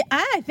it? Yeah,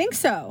 I think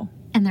so.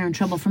 And they're in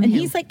trouble from and who?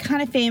 He's like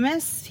kind of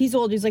famous. He's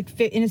old. He's like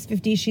in his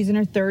 50s. She's in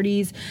her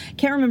 30s.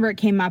 Can't remember it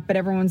came up, but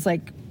everyone's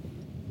like,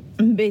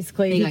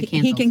 basically,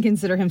 he can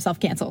consider himself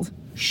canceled.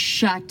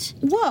 Shut.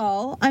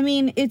 Well, I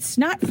mean, it's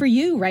not for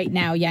you right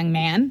now, young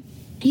man.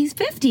 He's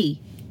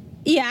 50.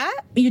 Yeah?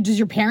 Does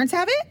your parents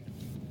have it?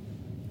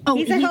 Oh,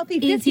 he's a healthy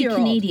 50-year-old. Is he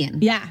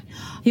Canadian? Yeah.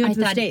 He went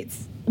to the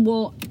States.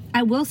 Well,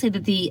 I will say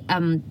that the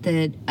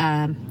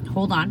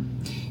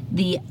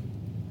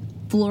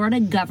Florida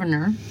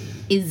governor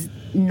is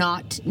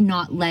not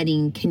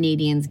letting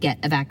Canadians get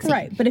a vaccine.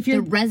 Right, but if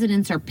the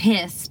residents are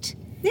pissed.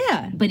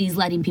 Yeah. But he's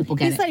letting people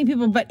get it. He's letting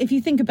people, but if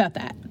you think about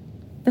that,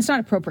 that's not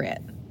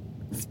appropriate.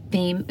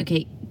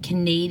 Okay,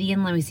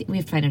 Canadian, let me see. We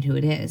have to find out who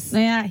it is.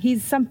 Yeah,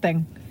 he's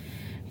something.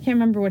 I can't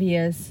remember what he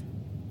is.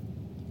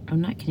 Oh,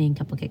 not Canadian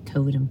couple get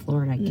COVID in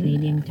Florida.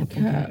 Canadian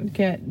couple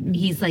get.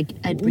 He's like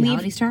a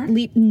reality star?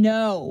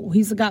 No,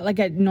 he's got like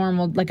a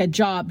normal, like a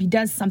job. He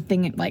does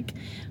something like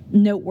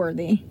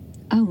noteworthy.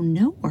 Oh,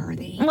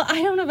 noteworthy. Well,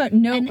 I don't know about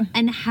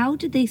And how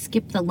did they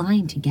skip the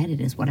line to get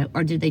it?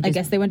 Or did they just... I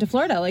guess they went to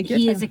Florida. Like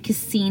he is a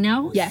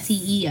casino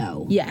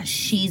CEO. Yes.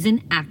 She's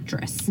an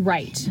actress.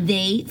 Right.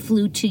 They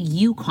flew to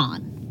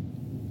Yukon.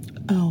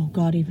 Oh,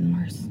 God, even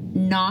worse.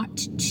 Not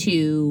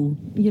to...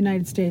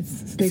 United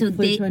States. They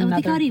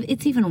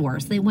it's even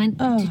worse. They went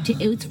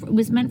it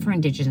was meant for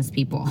Indigenous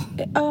people.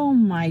 Oh,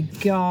 my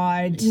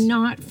God.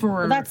 Not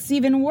for... Well, that's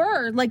even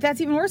worse. Like, that's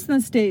even worse than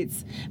the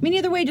States. I mean,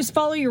 either way, just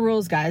follow your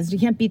rules, guys. You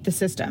can't beat the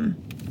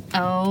system.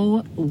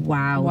 Oh,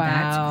 wow.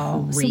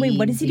 That's crazy. So, wait,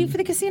 what does he do for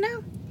the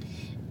casino?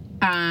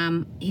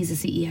 He's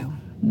a CEO.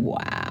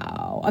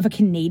 Wow. Of a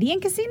Canadian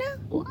casino?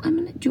 Well,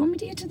 do you want me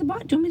to get to the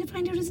bottom? Do you want me to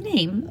find out his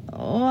name?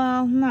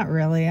 Well, not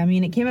really. I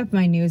mean, it came up in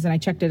my news and I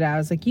checked it out. I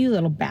was like, you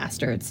little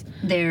bastards.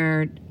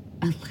 They're...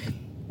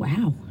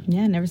 wow.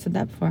 Yeah, I never said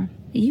that before.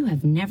 You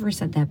have never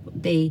said that.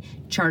 They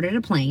chartered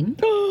a plane.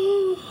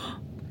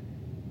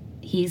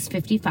 He's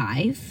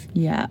 55.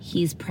 Yeah.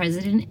 He's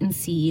president and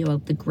CEO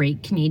of the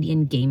Great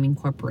Canadian Gaming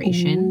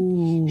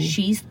Corporation. Ooh.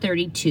 She's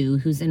 32,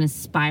 who's an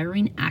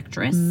aspiring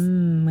actress. We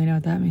know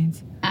what that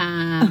means.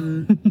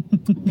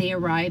 They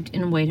arrived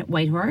in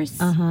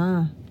Whitehorse.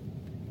 Uh-huh.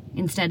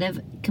 Instead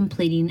of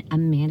completing a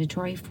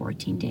mandatory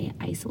 14-day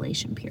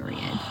isolation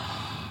period,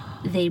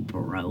 they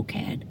broke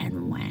it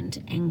and went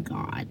and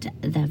got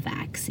the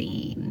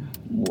vaccine.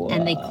 Whoa.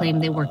 And they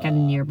claimed they work at a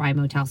nearby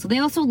motel. So they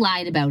also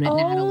lied about it,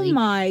 Natalie. Oh,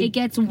 my It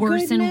gets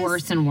worse goodness. and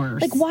worse and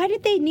worse. Like, why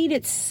did they need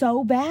it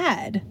so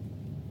bad?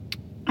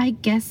 I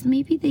guess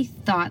maybe they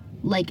thought,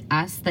 like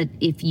us, that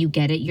if you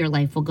get it, your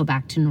life will go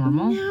back to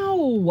normal. No.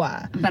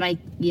 But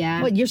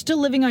What, you're still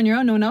living on your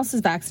own? No one else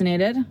is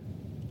vaccinated?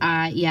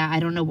 Yeah, I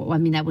don't know. I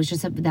mean, that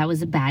was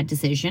a bad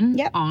decision.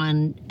 Yep.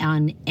 on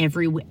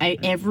every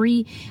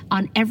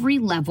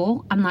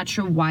level. I'm not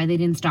sure why they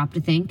didn't stop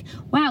to think,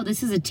 wow,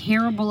 this is a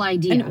terrible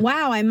idea. And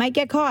wow, I might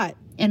get caught.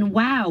 And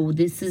wow,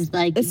 this is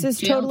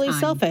totally time.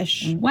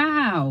 selfish.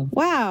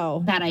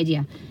 Wow. Bad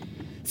idea.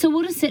 So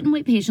we'll just sit and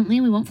wait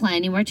patiently. We won't fly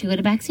anywhere to get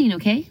a vaccine,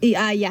 okay?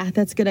 Yeah,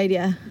 that's a good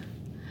idea.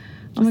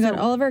 Oh my God,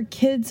 all of our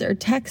kids are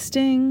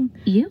texting.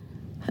 You?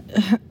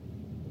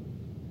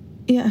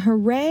 Yeah,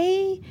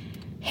 hooray.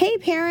 Hey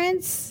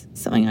parents,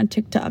 something on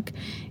TikTok.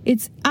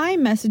 It's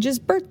iMessage's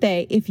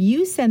birthday. If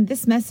you send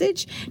this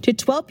message to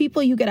 12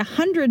 people, you get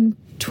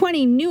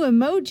 120 new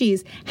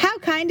emojis. How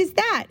kind is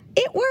that?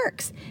 It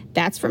works.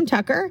 That's from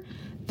Tucker.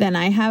 Then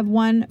I have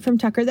one from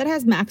Tucker that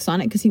has Max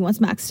on it because he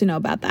wants Max to know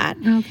about that.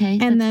 Okay.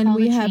 And then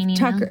we have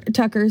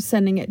Tucker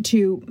sending it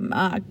to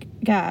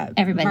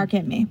everybody. Mark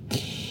and me.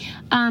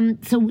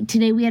 So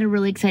today we had a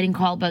really exciting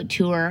call about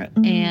tour,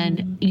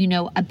 and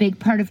a big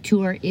part of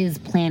tour is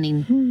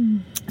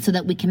planning, so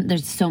that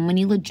there's so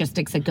many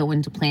logistics that go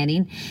into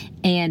planning,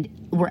 and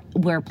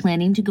we're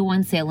planning to go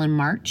on sale in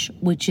March,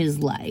 which is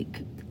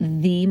like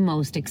the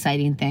most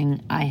exciting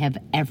thing I have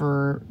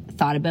ever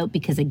thought about,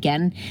 because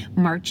again,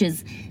 March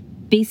is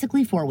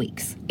basically 4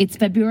 weeks. It's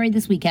February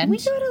this weekend. Can we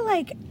go to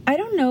I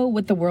don't know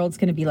what the world's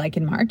going to be like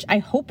in March. I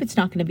hope it's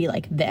not going to be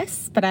like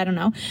this, but I don't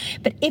know.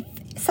 But if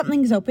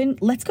something's open,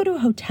 let's go to a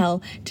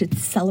hotel to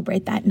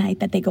celebrate that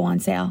night that they go on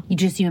sale. You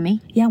and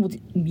me? Yeah,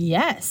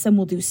 and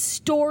we'll do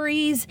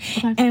stories,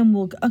 and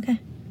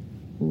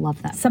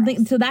love that.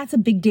 So that's a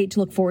big date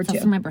to look forward to.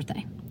 For my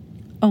birthday.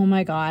 Oh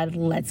my God,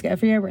 let's go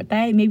for your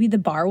birthday. Maybe the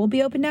bar will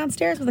be open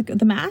downstairs with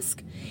the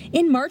mask.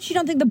 In March, you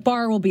don't think the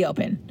bar will be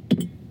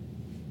open?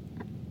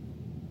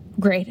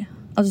 Great.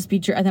 I'll just be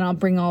and then I'll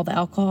bring all the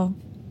alcohol.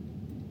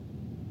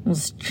 We'll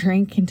just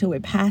drink until we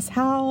pass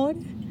out.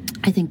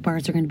 I think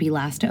bars are going to be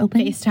last to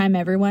open. FaceTime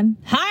everyone.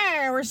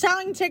 Hi, we're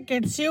selling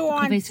tickets. You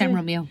want FaceTime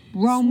to...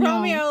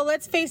 Romeo,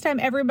 let's FaceTime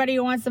everybody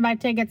who wants to buy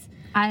tickets.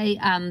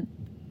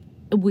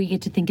 We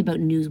get to think about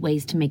new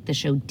ways to make the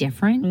show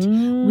different.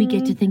 We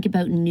get to think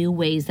about new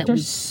ways that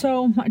There's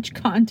so much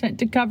content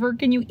to cover.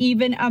 Can you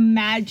even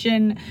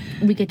imagine?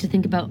 We get to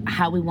think about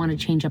how we want to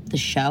change up the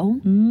show.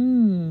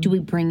 Do we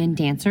bring in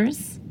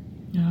dancers?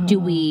 Do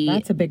we...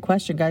 That's a big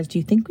question, guys. Do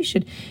you think we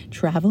should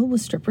travel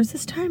with strippers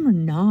this time or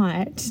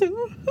not?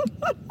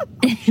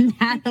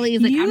 Natalie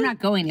is like, I'm not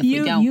going if we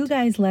don't. You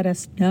guys let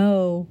us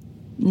know.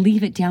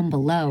 Leave it down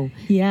below.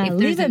 Yeah, if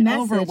there's an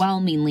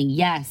overwhelmingly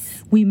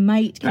yes, we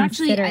might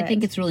consider actually, I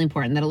think it's really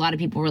important that a lot of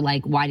people were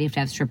like, why do you have to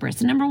have strippers?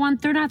 So number one,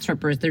 they're not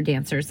strippers, they're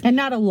dancers. And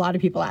not a lot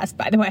of people asked,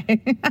 by the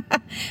way.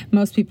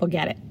 Most people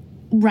get it.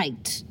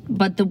 Right.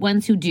 But the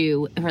ones who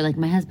do are like,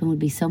 my husband would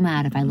be so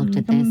mad if I looked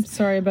at this. I'm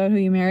sorry about who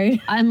you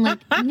married. I'm like,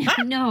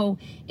 no,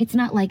 it's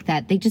not like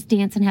that. They just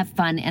dance and have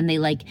fun, and they're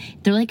like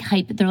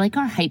hype. They're like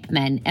our hype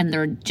men, and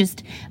they're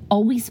just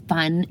always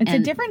fun. It's a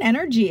different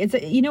energy.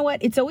 You know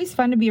what? It's always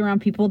fun to be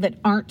around people that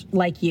aren't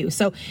like you.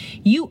 So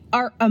you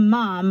are a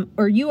mom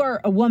or you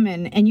are a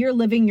woman and you're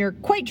living your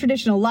quite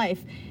traditional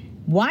life.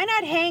 Why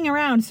not hang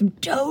around some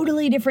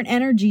totally different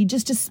energy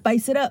just to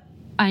spice it up?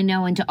 I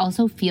know, and to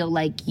also feel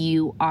like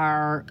you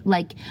are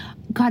like,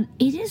 God,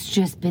 it has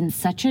just been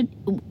such a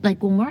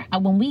like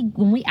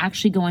when we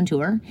actually go on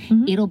tour,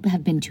 it'll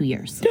have been 2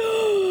 years.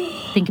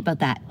 Think about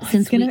that.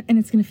 It's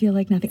gonna feel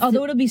like nothing.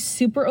 Although it'll be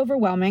super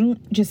overwhelming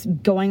just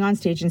going on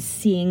stage and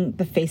seeing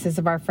the faces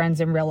of our friends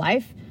in real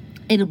life.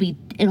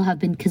 It'll have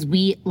been because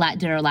we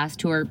did our last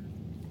tour,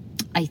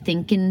 I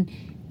think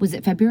was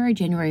it February or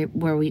January?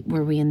 Were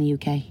we in the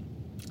UK?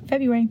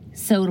 February.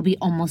 So it'll be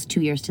almost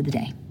 2 years to the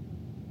day.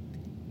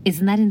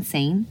 Isn't that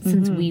insane?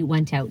 Since we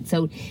went out.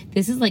 So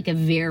this is like a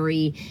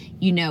very,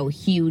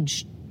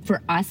 huge,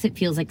 for us, it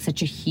feels like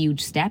such a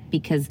huge step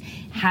because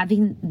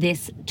having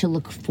this to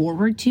look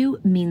forward to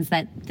means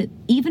that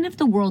even if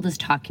the world is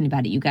talking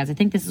about it, you guys, I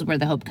think this is where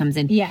the hope comes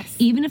in. Yes.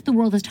 Even if the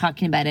world is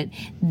talking about it,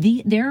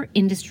 there are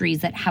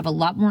industries that have a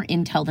lot more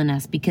intel than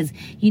us because,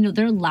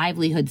 their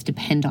livelihoods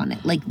depend on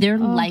it. Like their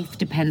life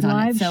depends on it.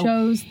 Live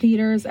shows,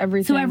 theaters,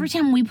 everything. So every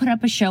time we put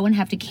up a show and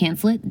have to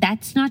cancel it,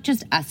 that's not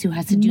just us who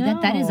has to do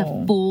that.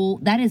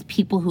 That is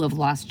people who have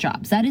lost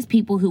jobs. That is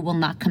people who will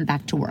not come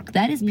back to work.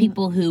 That is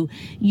people who,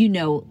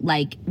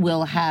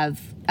 will have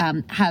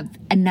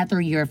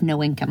another year of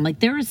no income. Like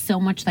there is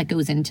so much that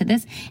goes into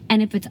this.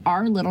 And if it's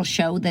our little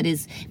show that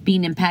is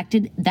being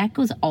impacted, that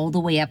goes all the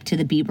way up to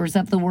the Biebers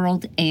of the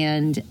world,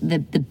 and the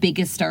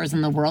biggest stars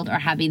in the world are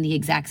having the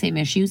exact same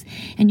issues.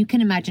 And you can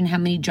imagine how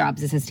many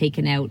jobs this has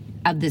taken out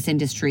of this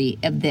industry,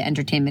 of the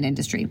entertainment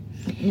industry.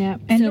 Yeah,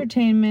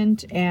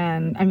 entertainment,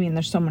 and I mean,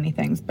 there's so many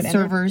things. But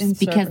servers,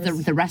 because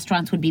the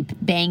restaurants would be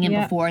banging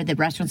before, the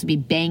restaurants would be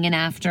banging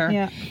after.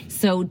 Yeah.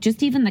 So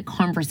just even the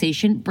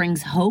conversation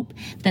brings hope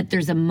that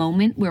there's a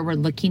moment where we're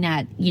looking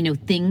at,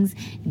 things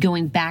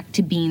going back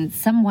to being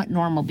somewhat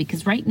normal.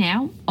 Because right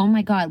now, oh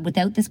my God,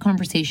 without this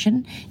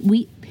conversation,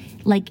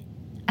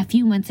 a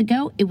few months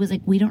ago, it was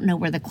like, we don't know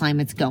where the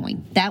climate's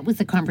going. That was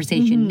the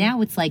conversation.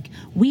 Now it's like,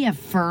 we have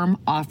firm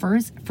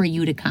offers for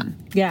you to come.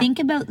 Yeah. Think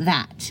about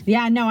that.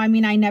 Yeah, no, I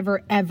mean, I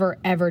never, ever,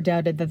 ever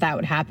doubted that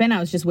would happen. I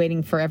was just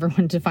waiting for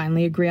everyone to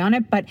finally agree on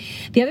it. But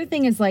the other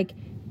thing is,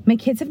 my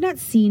kids have not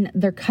seen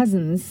their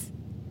cousins.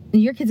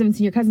 Your kids haven't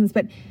seen your cousins,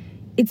 but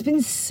it's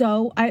been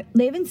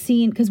they haven't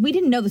seen, because we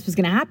didn't know this was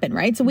going to happen,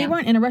 right? So we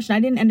weren't in a rush, and I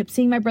didn't end up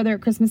seeing my brother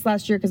at Christmas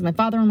last year because my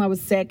father-in-law was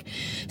sick.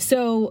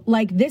 So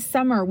this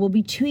summer will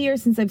be 2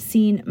 years since I've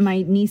seen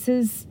my niece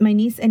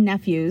and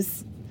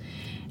nephews,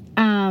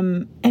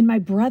 and my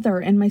brother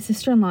and my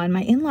sister-in-law and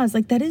my in-laws.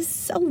 That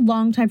is a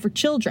long time for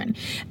children.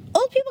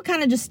 Old people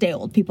kind of just stay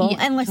old people,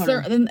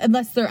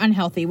 unless they're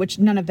unhealthy, which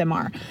none of them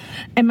are.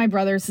 And my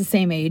brother's the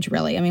same age,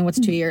 really. I mean, what's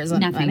 2 years?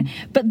 Nothing.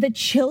 But the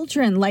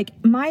children,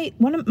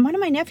 one of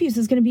my nephews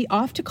is going to be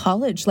off to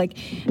college.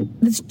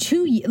 That's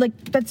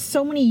that's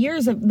so many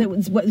years that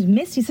was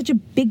missed. He's such a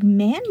big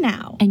man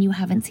now. And you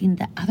haven't seen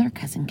the other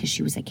cousin because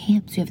she was at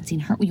camp, so you haven't seen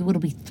her. It'll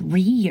be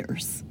 3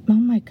 years. Oh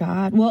my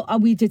God. Well,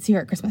 we did see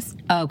her at Christmas.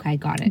 Oh, okay,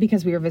 got it.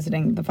 Because we were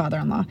visiting the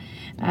father-in-law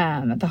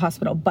at the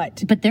hospital.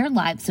 But they're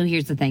live. So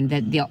here's the thing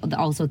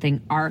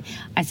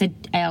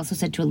I also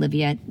said to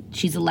Olivia,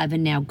 she's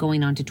 11 now,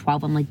 going on to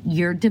 12. I'm like,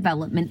 your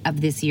development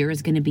of this year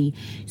is going to be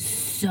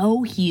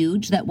so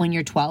huge that when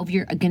you're 12,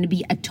 you're going to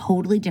be a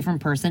totally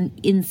different person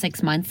in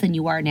 6 months than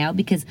you are now.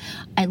 Because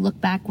I look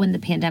back when the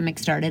pandemic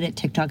started at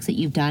TikToks that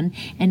you've done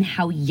and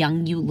how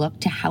young you look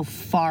to how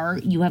far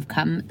you have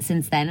come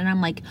since then. And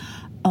I'm like,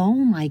 oh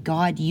my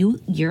God,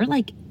 you're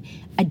like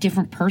a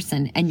different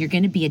person, and you're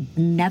going to be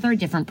another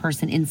different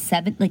person in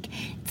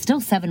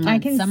still 7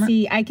 months.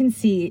 I can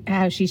see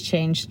how she's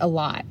changed a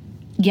lot.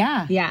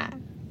 Yeah. Yeah.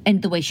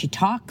 And the way she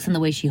talks and the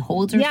way she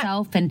holds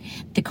herself and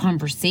the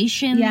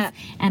conversations. Yeah.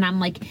 And I'm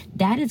like,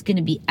 that is going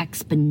to be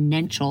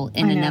exponential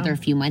in another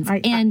few months.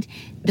 And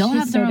they'll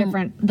have their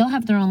own, they'll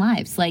have their own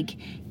lives. Like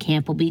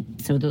camp will be,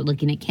 so they're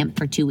looking at camp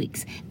for 2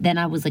 weeks. Then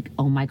I was like,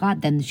 oh my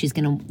God, then she's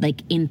going to,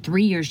 like in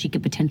 3 years, she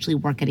could potentially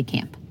work at a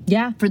camp.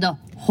 Yeah. For the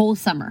whole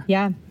summer.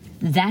 Yeah.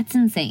 That's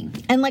insane.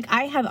 And like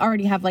I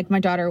already have like my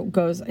daughter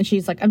goes and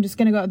she's like, I'm just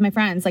gonna go out with my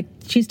friends. Like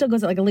she still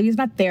goes out, like Olivia's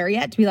not there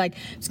yet to be like,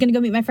 I'm just gonna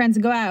go meet my friends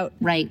and go out.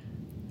 Right.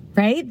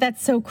 Right?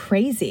 That's so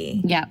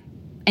crazy. Yeah.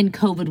 And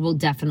COVID will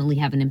definitely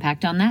have an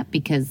impact on that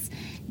because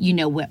you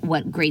know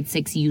what grade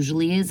 6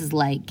 usually is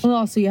like. Well,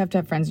 also you have to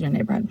have friends in your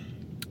neighborhood.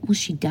 Well,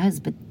 she does,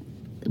 but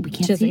we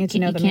can't she see get to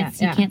know them yet.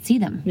 You can't see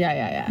them.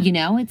 Yeah. You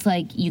know, it's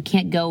like you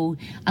can't go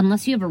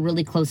unless you have a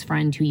really close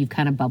friend who you've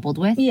kind of bubbled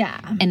with. Yeah.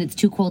 And it's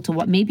too cold to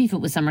what. Maybe if it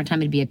was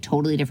summertime, it'd be a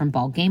totally different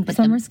ball game. But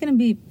summer's going to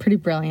be pretty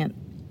brilliant.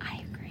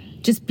 I agree.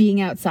 Just being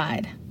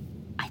outside.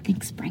 I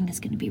think spring is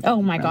going to be really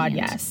Oh my brilliant.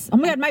 God, yes. Oh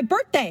my God, my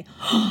birthday.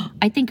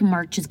 I think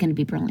March is going to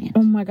be brilliant.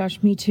 Oh my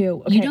gosh, me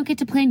too. Okay. You don't get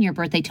to plan your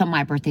birthday till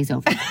my birthday's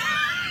over.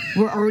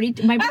 We're already,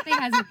 my birthday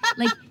hasn't,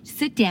 like,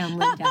 sit down,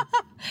 Linda.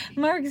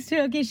 Mark's too.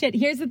 Okay, shit.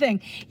 Here's the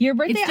thing. Your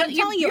birthday, I'm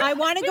telling you, I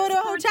want to go to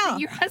a hotel.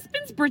 Your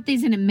husband's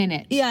birthday's in a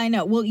minute. Yeah, I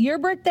know. Well, your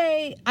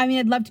birthday, I mean,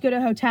 I'd love to go to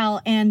a hotel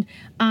and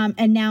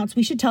announce,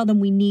 we should tell them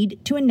we need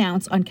to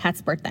announce on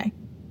Kat's birthday.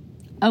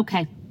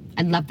 Okay.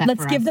 I love that.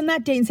 Let's give them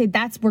that date and say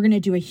we're going to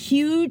do a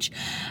huge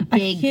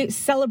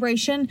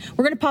celebration.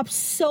 We're going to pop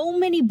so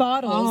many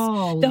bottles.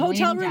 Oh, the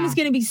hotel room is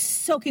going to be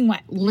soaking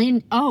wet.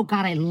 Oh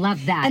God, I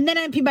love that. And then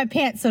I pee my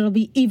pants, so it'll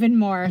be even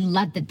more. I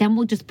love that. Then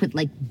we'll just put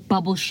like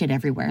bubble shit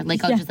everywhere.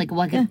 Like I'll just like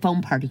a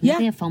foam party. You know,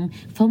 they have foam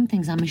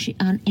things on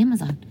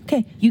Amazon.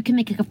 Okay, you can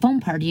make like a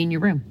foam party in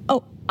your room.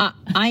 Oh.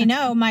 I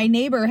know. My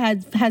neighbor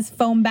has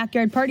foam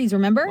backyard parties,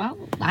 remember? Well,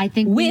 I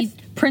think with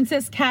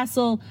Princess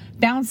Castle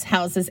bounce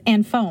houses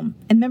and foam.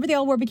 And remember they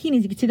all wore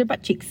bikinis. You could see their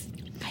butt cheeks.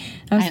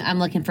 I'm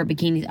looking for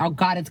bikinis. Oh,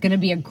 God, it's going to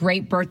be a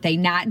great birthday.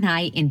 Nat and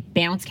I in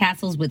bounce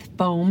castles with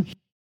foam.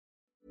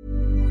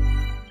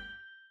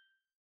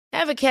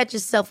 Ever catch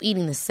yourself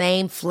eating the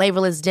same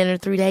flavorless dinner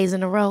 3 days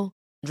in a row?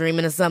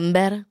 Dreaming of something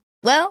better?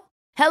 Well,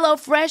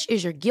 HelloFresh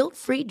is your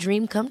guilt-free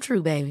dream come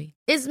true, baby.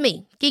 It's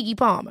me, Keke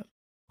Palmer.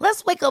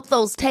 Let's wake up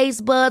those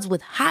taste buds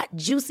with hot,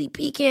 juicy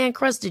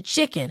pecan-crusted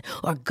chicken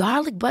or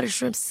garlic butter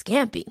shrimp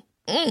scampi.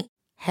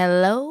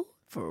 Hello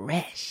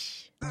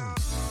Fresh.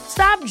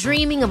 Stop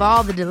dreaming of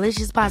all the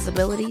delicious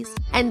possibilities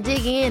and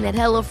dig in at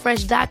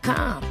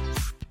HelloFresh.com.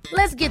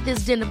 Let's get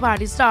this dinner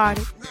party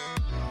started.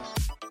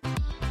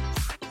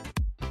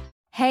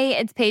 Hey,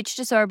 it's Paige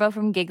DeSorbo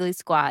from Giggly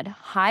Squad.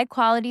 High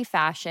quality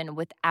fashion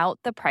without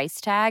the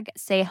price tag.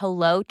 Say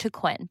hello to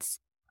Quince.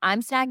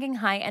 I'm snagging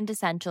high-end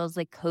essentials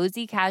like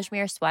cozy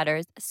cashmere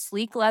sweaters,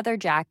 sleek leather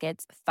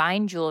jackets,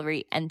 fine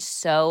jewelry, and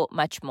so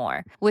much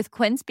more. With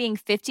Quince being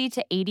 50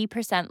 to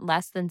 80%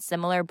 less than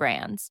similar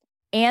brands.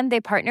 And they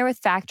partner with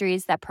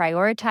factories that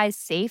prioritize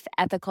safe,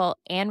 ethical,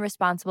 and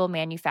responsible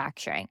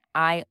manufacturing.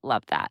 I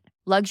love that.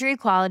 Luxury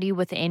quality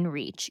within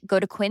reach. Go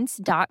to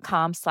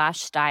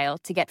quince.com/style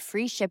to get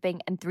free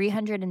shipping and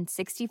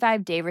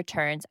 365-day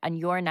returns on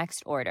your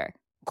next order.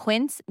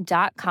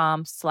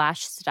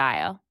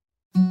 Quince.com/style.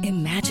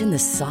 Imagine the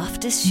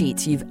softest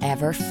sheets you've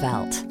ever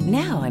felt.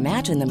 Now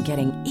imagine them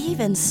getting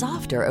even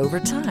softer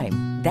over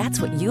time. That's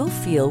what you'll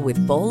feel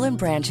with Boll &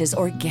 Branch's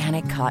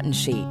organic cotton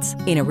sheets.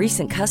 In a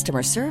recent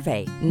customer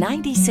survey,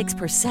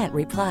 96%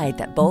 replied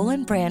that Boll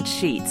 & Branch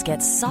sheets get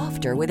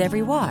softer with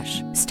every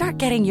wash. Start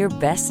getting your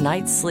best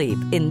night's sleep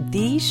in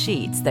these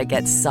sheets that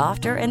get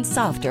softer and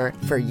softer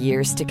for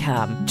years to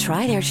come.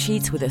 Try their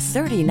sheets with a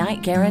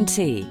 30-night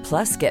guarantee.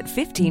 Plus, get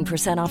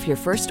 15% off your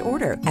first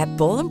order at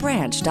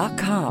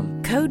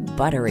bollandbranch.com. Code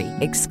BUTTERY.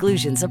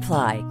 Exclusions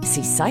apply.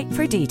 See site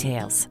for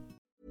details.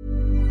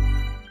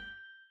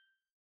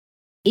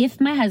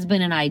 If my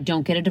husband and I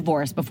don't get a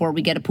divorce before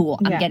we get a pool,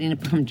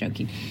 I'm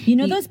joking. You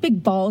know those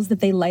big balls that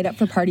they light up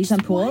for parties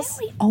on pools? Why are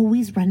we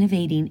always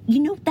renovating?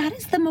 You know, that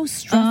is the most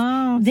stressful.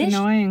 Oh, it's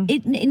annoying.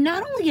 It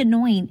not only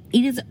annoying,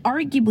 it is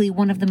arguably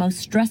one of the most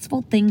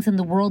stressful things in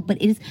the world,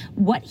 but it is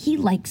what he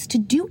likes to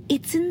do.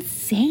 It's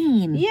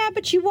insane. Yeah,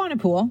 but you want a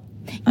pool.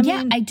 I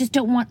mean, I just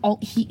don't want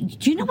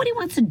do you know what he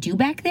wants to do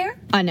back there?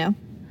 I know.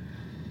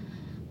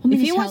 If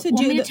he wants to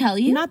do tell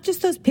you? Not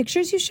just those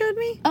pictures you showed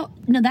me? Oh,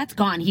 no, that's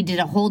gone. He did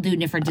a whole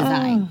different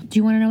design. Do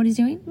you want to know what he's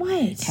doing? What?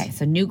 Okay,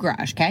 so new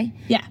garage, okay?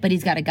 Yeah. But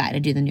he's got a guy to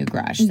do the new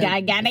garage. So,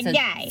 I got a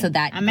guy. So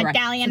that I'm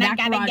Italian, I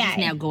got a guy. That garage is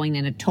now going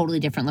in a totally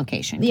different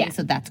location. Okay? Yeah.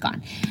 So that's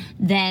gone.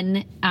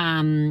 Then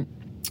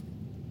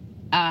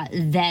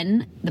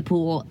the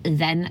pool,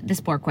 then the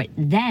sport court.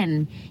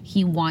 Then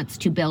he wants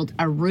to build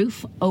a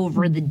roof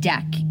over the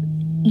deck.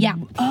 Yeah.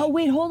 Oh,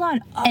 wait, hold on.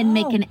 And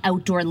make an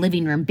outdoor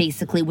living room,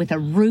 basically, with a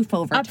roof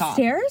over top.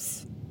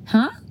 Upstairs?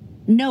 Huh?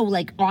 No,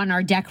 like on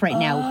our deck right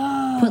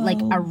now. Put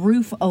like a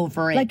roof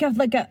over it. Like a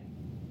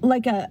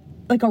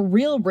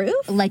real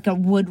roof? Like a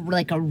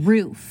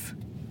roof.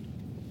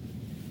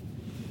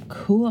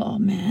 cool,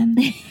 man.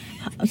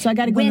 So I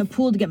got to go in the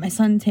pool to get my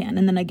suntan,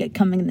 and then I get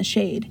coming in the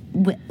shade.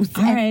 All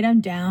right, I'm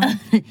down.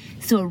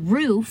 So a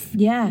roof,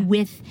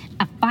 with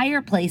a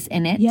fireplace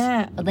in it,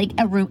 like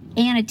a room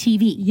and a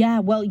TV. Yeah,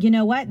 well, you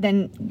know what?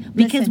 Then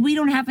because we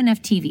don't have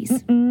enough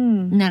TVs,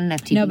 not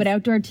enough TVs. No, but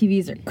outdoor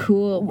TVs are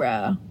cool,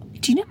 bro.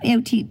 Do you know how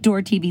many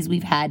outdoor TVs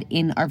we've had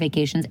in our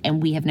vacations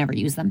and we have never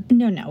used them?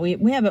 No,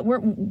 we have it.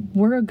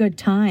 We're a good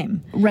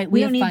time. Right,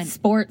 we don't need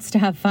sports to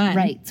have fun.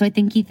 Right, so I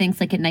think he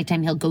thinks like at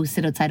nighttime he'll go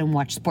sit outside and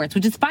watch sports,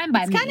 which is fine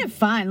by me. It's kind of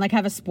fun, like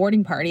have a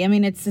sporting party. I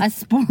mean, it's a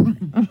sport.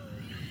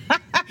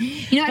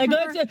 You know, like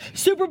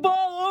let's Super Bowl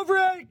over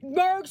at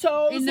Mark's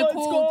house. In the let's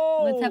cold,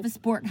 go. Let's have a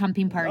sport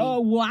humping party. Oh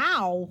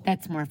wow,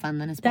 that's more fun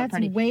than a sport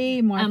party. That's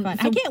way more fun.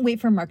 So I can't wait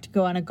for Mark to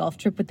go on a golf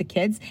trip with the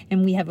kids,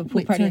 and we have a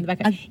pool party in the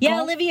back.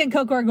 Yeah, Olivia and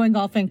Coco are going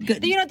golfing.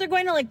 Good. You know, they're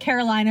going to like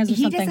Carolinas or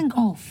something. He doesn't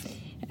golf.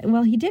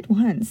 Well, he did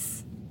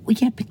once. Well,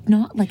 yeah, but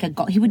not like a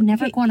golf. He would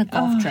never go on a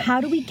golf trip.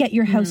 How do we get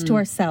your house to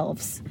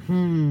ourselves?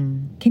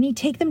 Can you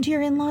take them to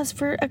your in-laws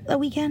for a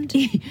weekend?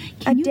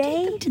 Can you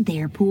take them to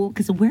their pool?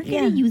 Because we're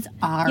going to use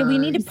ours. Yeah, we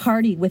need to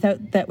party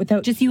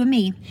without just you and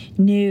me.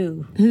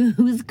 No.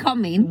 Who's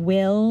coming?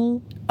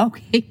 Will.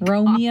 Okay.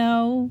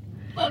 Romeo.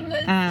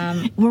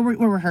 We're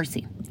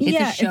rehearsing. It's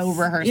a show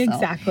rehearsal.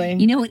 Exactly.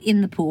 You know what?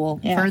 In the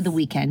pool for the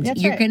weekend.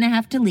 That's you're right. going to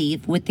have to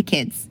leave with the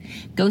kids.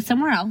 Go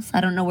somewhere else.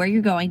 I don't know where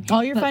you're going.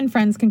 All your fun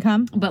friends can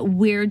come. But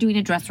we're doing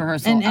a dress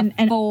rehearsal. And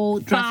full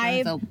dress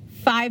rehearsal.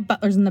 5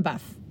 butlers in the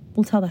buff.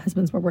 We'll tell the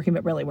husbands we're working,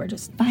 but really we're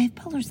just 5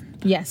 butlers.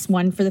 Yes,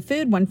 1 for the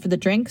food, 1 for the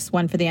drinks,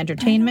 1 for the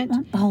entertainment. I don't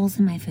want balls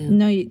in my food.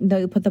 No,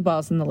 you put the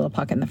balls in the little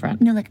pocket in the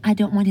front. No, like I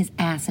don't want his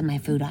ass in my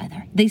food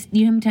either.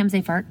 You know how many times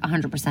they fart?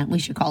 100%. We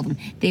should call them.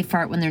 They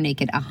fart when they're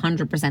naked.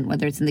 100%.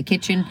 Whether it's in the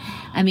kitchen.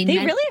 I mean, they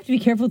really have to be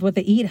careful with what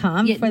they eat,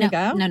 huh? Before they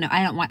go. No.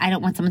 I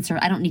don't want someone.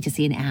 I don't need to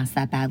see an ass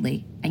that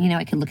badly. And you know,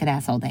 I could look at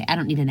ass all day. I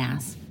don't need an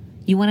ass.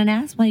 You want an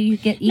ass? Why you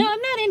get eat? No,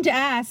 I'm not into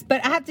ass,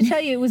 but I have to tell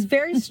you, it was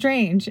very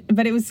strange,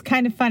 but it was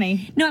kind of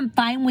funny. No, I'm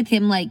fine with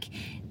him like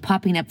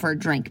popping up for a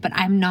drink, but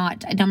I'm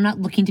not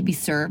looking to be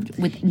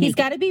served with. He's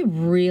got to be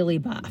really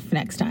buff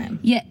next time.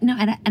 Yeah, no,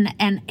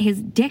 and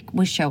his dick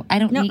was show. I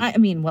don't. No, I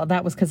mean, well,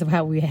 that was because of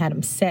how we had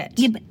him sit.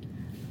 Yeah, but.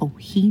 Oh,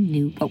 he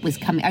knew what was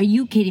coming. Are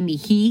you kidding me?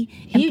 He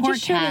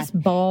just showed us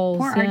balls.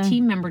 Poor our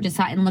team member just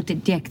sat and looked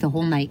at Dick the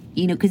whole night.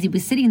 You know, because he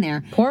was sitting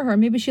there. Poor her.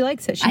 Maybe she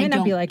likes it. She might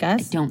not be like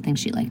us. I don't think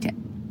she liked it.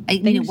 I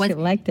think she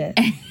liked it.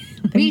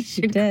 We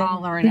should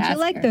call her and ask her. Did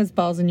you like those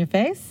balls in your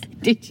face?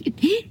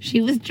 Did you?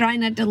 She was trying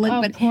not to look,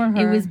 but poor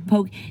her. It was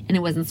and it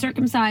wasn't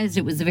circumcised.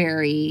 It was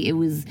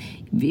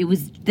it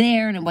was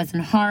there, and it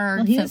wasn't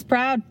hard. Well, he was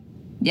proud.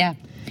 Yeah.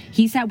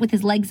 He sat with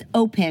his legs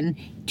open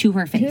to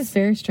her face. He was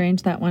very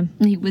strange, that one.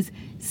 He was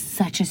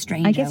such a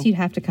stranger. I guess you'd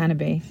have to kind of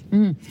be.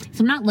 So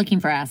I'm not looking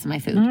for ass in my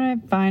food. All right,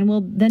 fine.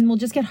 Well, then we'll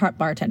just get hot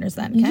bartenders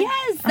then, okay?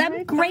 Yes,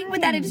 I'm great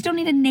with that. I just don't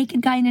need a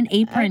naked guy in an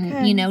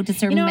apron, you know, to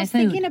serve me my food. I was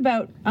thinking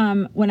about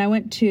when I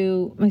went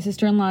to my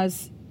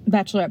sister-in-law's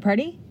bachelorette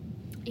party.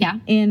 Yeah.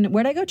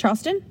 Where'd I go?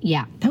 Charleston?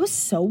 Yeah. That was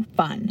so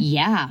fun.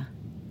 Yeah.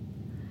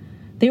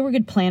 They were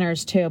good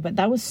planners, too, but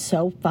that was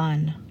so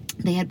fun.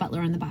 They had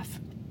Butler in the buff.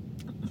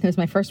 It was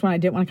my first one. I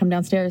didn't want to come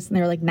downstairs. And they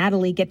were like,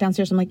 Natalie, get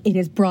downstairs. I'm like, it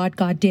is broad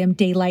goddamn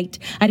daylight.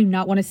 I do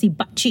not want to see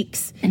butt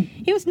cheeks. And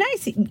it was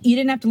nice. You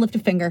didn't have to lift a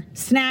finger.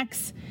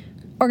 Snacks,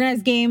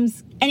 organized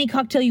games, any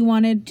cocktail you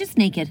wanted. Just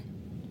naked.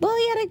 Well,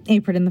 he had an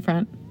apron in the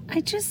front.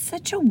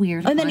 Such a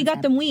weird And then he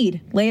got them weed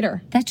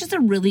later. That's just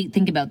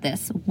think about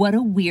this. What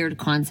a weird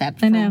concept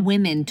for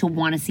women to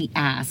want to see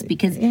ass.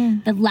 Because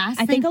the last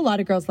thing... I think a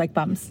lot of girls like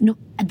bums. No,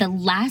 the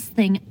last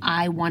thing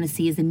I want to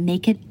see is a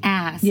naked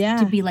ass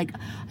to be like,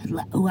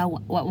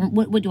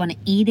 what do you want to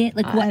eat it?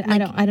 Like what? I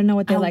don't know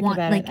what they like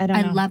about it. I don't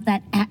know. I love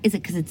that. Is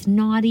it because it's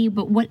naughty?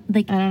 But what?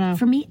 Like, I don't know.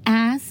 For me,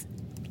 ass...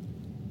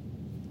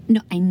 No,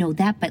 I know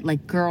that, but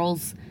like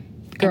girls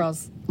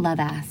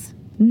love ass.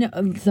 No,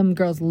 some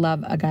girls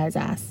love a guy's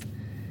ass.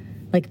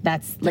 Like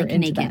that's they're like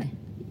into naked.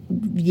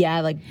 That. Yeah,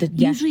 like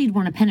usually you'd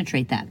want to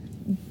penetrate that.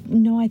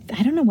 No, I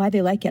don't know why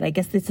they like it. I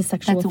guess it's a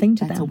sexual thing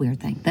to them. That's a weird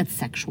thing. That's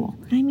sexual.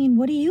 I mean,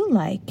 what do you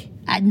like?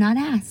 Not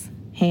ass.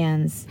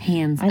 Hands.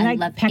 I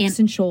like pecs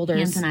and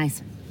shoulders. Hands and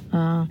eyes.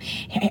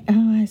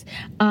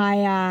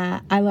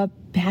 I love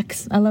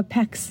pecs. I love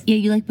pecs. Yeah,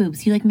 you like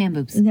boobs. You like man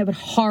boobs. Yeah, but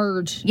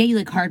hard. Yeah, you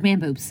like hard man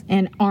boobs.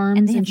 And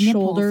arms and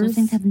shoulders. Those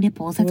things have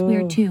nipples. That's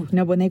weird too.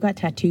 No, when they got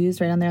tattoos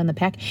right on there on the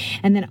pec.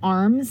 And then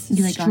arms.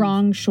 You like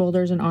strong arms.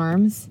 Shoulders and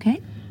arms.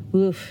 Okay.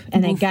 Woof.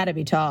 And they gotta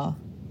be tall.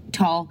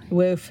 Tall.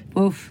 Woof.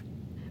 Woof.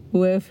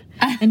 Woof.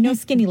 And no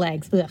skinny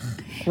legs. Ugh.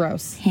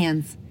 Gross.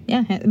 Hands.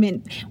 Yeah, I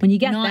mean, when you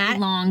get not that... Not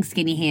long,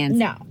 skinny hands.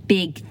 No.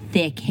 Big,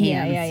 thick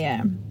hands.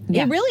 Yeah.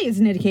 It really is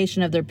an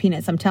indication of their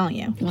penis, I'm telling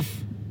you.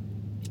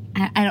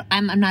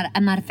 I'm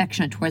not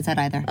affectionate towards that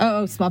either.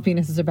 Oh, small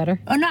penises are better?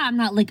 Oh, no, I'm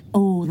not like,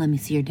 let me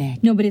see your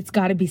dick. No, but it's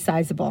got to be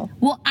sizable.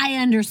 Well, I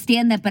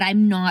understand that, but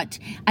I'm not,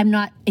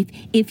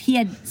 if he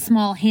had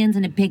small hands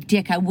and a big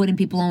dick, I wouldn't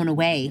be blown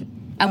away.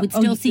 I would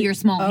still see your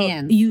small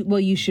hands.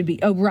 You should be.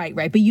 Oh, right.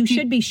 But you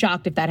should be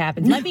shocked if that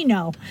happens. Let me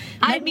know.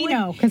 Let me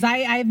know, because I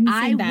haven't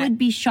seen that. I would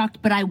be shocked,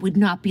 but I would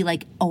not be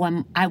like,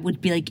 I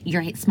would be like,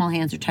 your small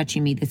hands are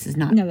touching me. This is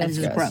not. No, that's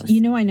gross.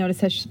 You know, I noticed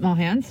such small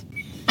hands.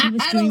 He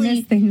was doing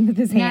this thing with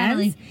his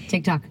hands.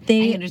 TikTok.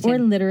 They were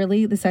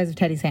literally the size of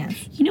Teddy's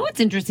hands. You know what's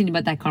interesting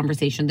about that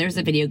conversation? There's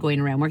a video going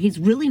around where he's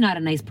really not a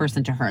nice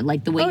person to her.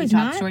 Like the way he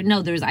talks to her.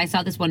 No, I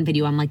saw this one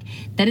video. I'm like,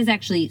 that is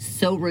actually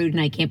so rude,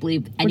 and I can't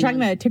believe We're talking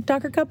about a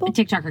TikToker couple? A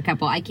TikToker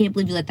couple. I can't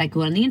believe you let that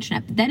go on the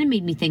internet. But then it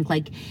made me think,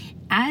 like,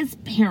 as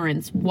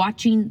parents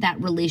watching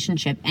that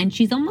relationship, and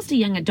she's almost a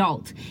young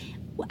adult,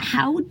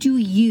 how do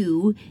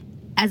you,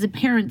 as a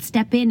parent,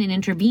 step in and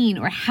intervene?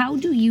 Or how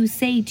do you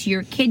say to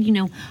your kid, you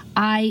know,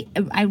 I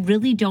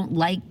really don't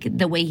like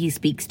the way he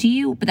speaks to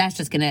you, but that's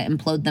just going to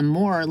implode them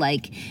more.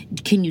 Like,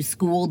 can you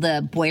school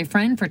the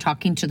boyfriend for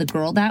talking to the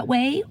girl that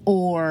way?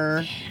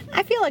 Or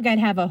I feel like I'd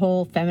have a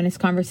whole feminist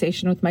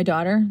conversation with my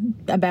daughter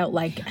about,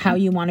 like, how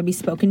you want to be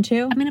spoken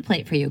to. I'm going to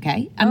play it for you,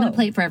 okay? I'm going to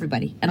play it for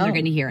everybody, and they're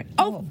going to hear it.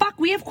 Oh, fuck,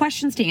 we have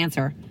questions to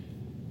answer.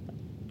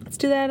 Let's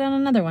do that on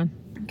another one.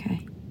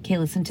 Okay,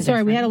 listen to this.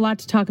 Sorry, we had a lot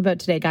to talk about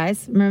today,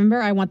 guys.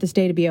 Remember, I want this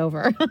day to be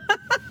over.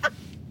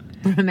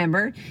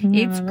 Remember?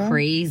 It's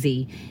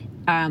crazy.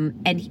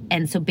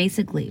 And so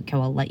basically, okay,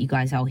 I'll let you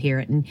guys all hear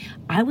it. And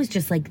I was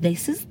just like,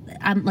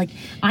 I'm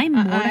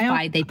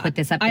mortified they put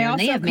this up there. And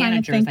they have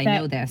managers, I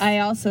know this. I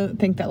also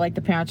think that, like,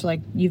 the parents are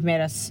like, you've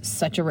made us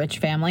such a rich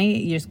family.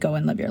 You just go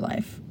and live your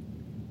life.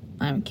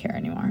 I don't care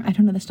anymore. I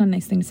don't know. That's not a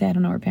nice thing to say. I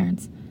don't know her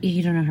parents.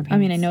 You don't know her parents? I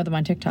mean, I know them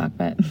on TikTok,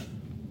 but...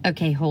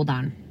 Okay, hold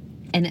on.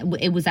 And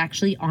it was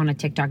actually on a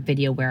TikTok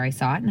video where I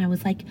saw it, and I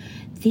was like,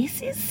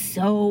 this is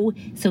so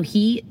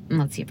he,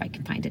 let's see if I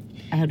can find it.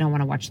 I don't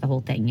want to watch the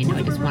whole thing. You know,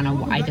 I just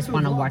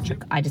want to watch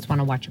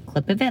a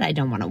clip of it. I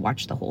don't want to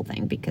watch the whole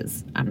thing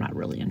because I'm not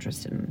really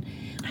interested in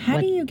How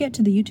do you get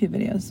to the YouTube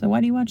videos? So why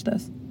do you watch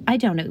this? I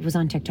don't know. It was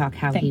on TikTok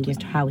how he was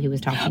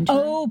talking to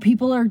her.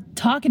 People are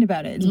talking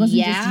about it. It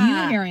wasn't just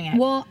you hearing it.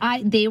 Well,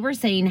 they were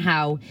saying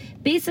how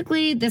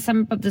basically the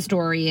sum of the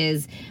story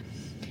is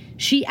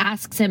she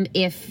asks him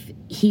if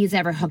he's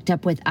ever hooked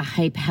up with a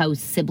hype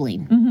house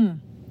sibling. Mm-hmm.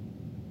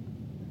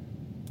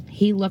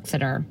 He looks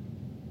at her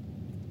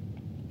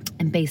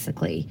and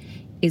basically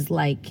is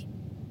like,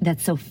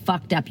 that's so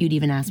fucked up you'd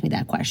even ask me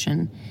that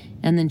question.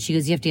 And then she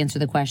goes, you have to answer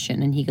the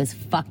question. And he goes,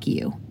 fuck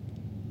you.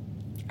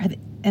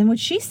 And what'd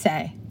she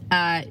say?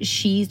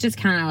 She's just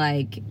kind of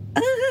like,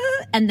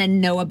 and then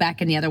Noah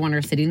Beck and the other one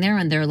are sitting there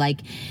and they're like,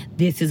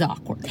 this is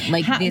awkward.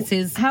 Like, this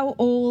is... How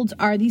old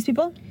are these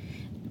people?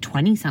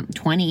 20-something,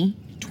 20,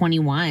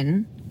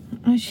 21.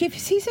 He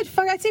said,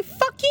 fuck, I'd say,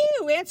 fuck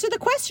you. Answer the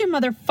question,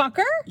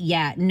 motherfucker.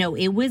 Yeah, no,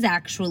 it was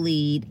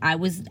actually, I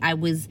was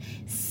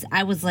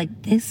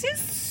like, this is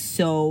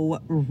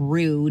so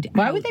rude.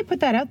 Why would they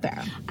put that out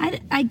there?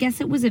 I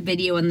guess it was a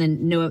video, and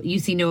then you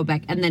see Noah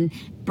Beck, and then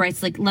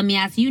Bryce's like, let me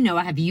ask you,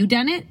 Noah, have you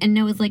done it? And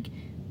Noah's like,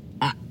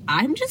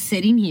 I'm just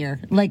sitting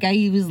here. Like,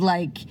 I was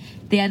like,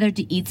 they had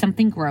to eat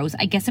something gross.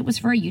 I guess it was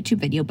for a YouTube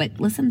video, but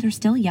listen, they're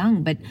still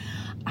young. But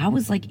I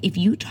was like, if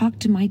you talk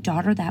to my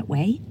daughter that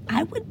way,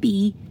 I would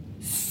be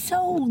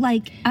so,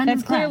 like, unimpressed.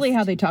 That's clearly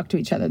how they talk to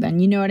each other then.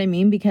 You know what I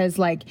mean? Because,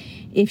 like,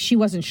 if she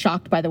wasn't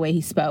shocked by the way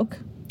he spoke,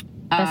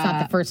 that's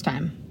not the first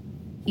time.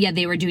 Yeah,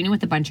 they were doing it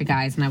with a bunch of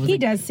guys, and I was He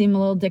does seem a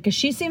little dickish.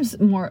 She seems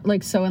more,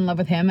 like, so in love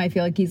with him. I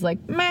feel like he's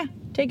like, meh,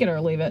 take it or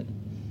leave it.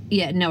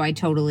 Yeah, no, I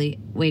totally...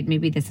 Wait,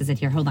 maybe this is it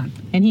here. Hold on.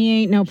 And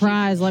he ain't no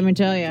prize, let me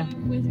tell you.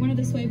 With one of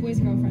the Sway Boys'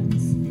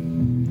 girlfriends.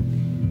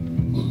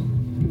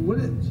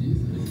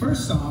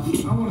 First off,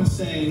 I want to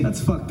say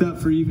that's fucked up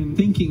for even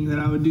thinking that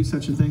I would do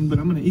such a thing, but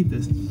I'm going to eat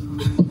this.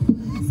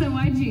 So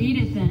why'd you eat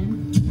it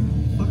then?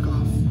 Fuck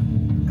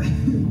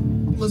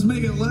off. Let's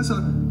make it less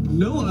on...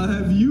 Noah,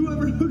 have you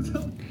ever hooked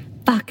up...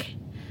 Fuck.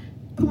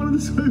 One of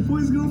the Sway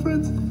Boys'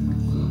 girlfriends?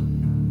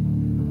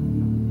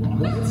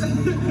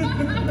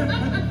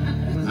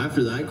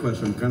 After that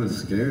question, I'm kind of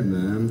scared,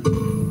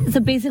 man. So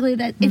basically,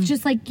 that it's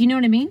just like, you know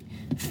what I mean?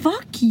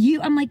 Fuck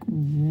you. I'm like,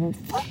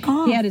 fuck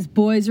off. He had his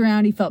boys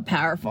around. He felt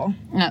powerful.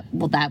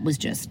 Well, that was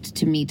just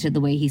to me, to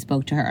the way he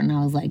spoke to her. And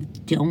I was like,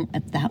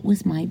 if that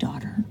was my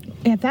daughter.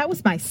 If that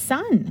was my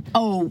son.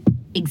 Oh,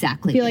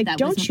 exactly. Be like,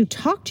 don't you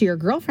talk to your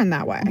girlfriend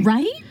that way.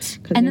 Right?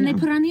 And then they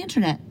put it on the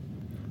internet.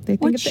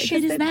 What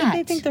shit is that?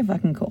 They think they're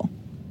fucking cool.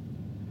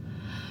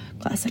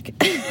 Classic.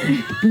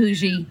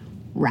 Bougie.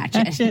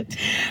 Ratchet.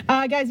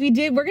 Guys,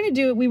 we were gonna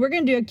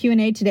do a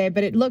Q&A today,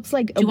 but it looks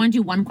like... Do you want to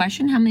do one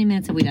question? How many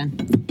minutes have we done?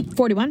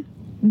 41.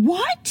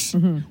 What?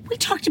 Mm-hmm. We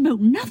talked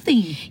about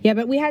nothing. Yeah,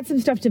 but we had some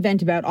stuff to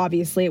vent about,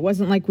 obviously. It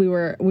wasn't like we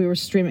were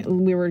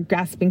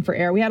grasping for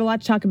air. We had a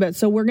lot to talk about.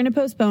 So we're going to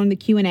postpone the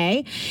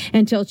Q&A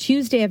until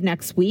Tuesday of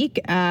next week.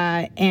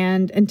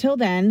 And until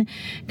then,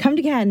 come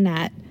to Cat and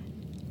Nat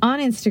on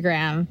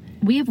Instagram.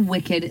 We have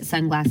wicked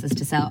sunglasses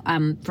to sell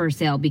for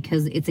sale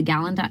because it's a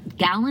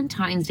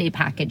Galentine's Day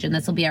package, and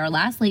this will be our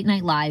last late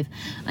night live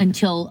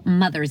until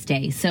Mother's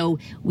Day. So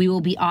we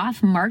will be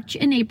off March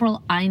and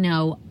April. I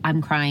know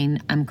I'm crying,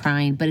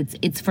 but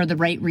it's for the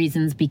right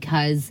reasons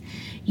because,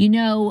 you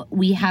know,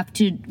 we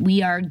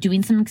are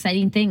doing some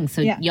exciting things.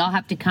 So y'all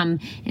have to come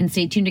and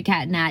stay tuned to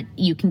Cat and Nat.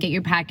 You can get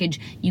your package.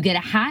 You get a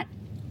hat,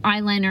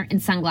 eyeliner,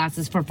 and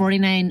sunglasses for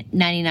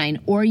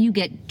 $49.99, or you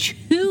get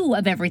 2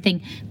 of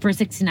everything for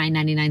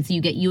 $69.99. So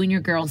you get you and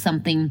your girl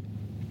something,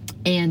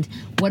 and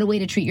what a way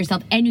to treat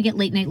yourself. And you get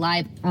Late Night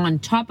Live on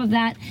top of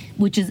that,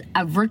 which is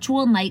a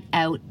virtual night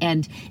out,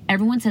 and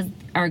everyone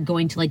are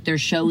going to like their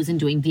shows and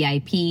doing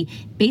VIP.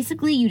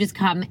 Basically, you just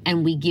come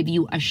and we give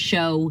you a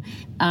show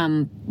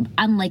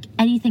unlike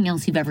anything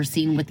else you've ever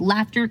seen, with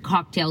laughter,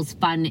 cocktails,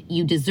 fun.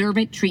 You deserve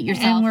it. Treat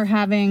yourself. And we're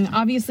having,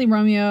 obviously,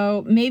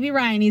 Romeo, maybe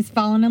Ryan, he's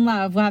fallen in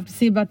love. We'll have to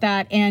see about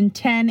that. And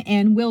 10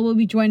 and Will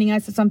be joining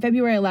us. It's on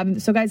February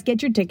 11th. So, guys,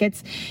 get your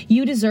tickets.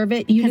 You deserve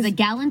it. Because a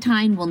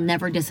Galentine will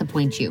never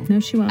disappoint you. No,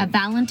 she won't. A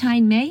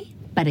Valentine may,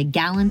 but a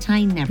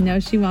Galentine never.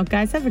 No, she won't.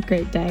 Guys, have a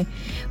great day.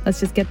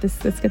 Let's get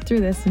through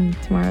this, and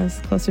tomorrow's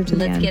closer to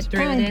the end. Let's get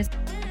through this.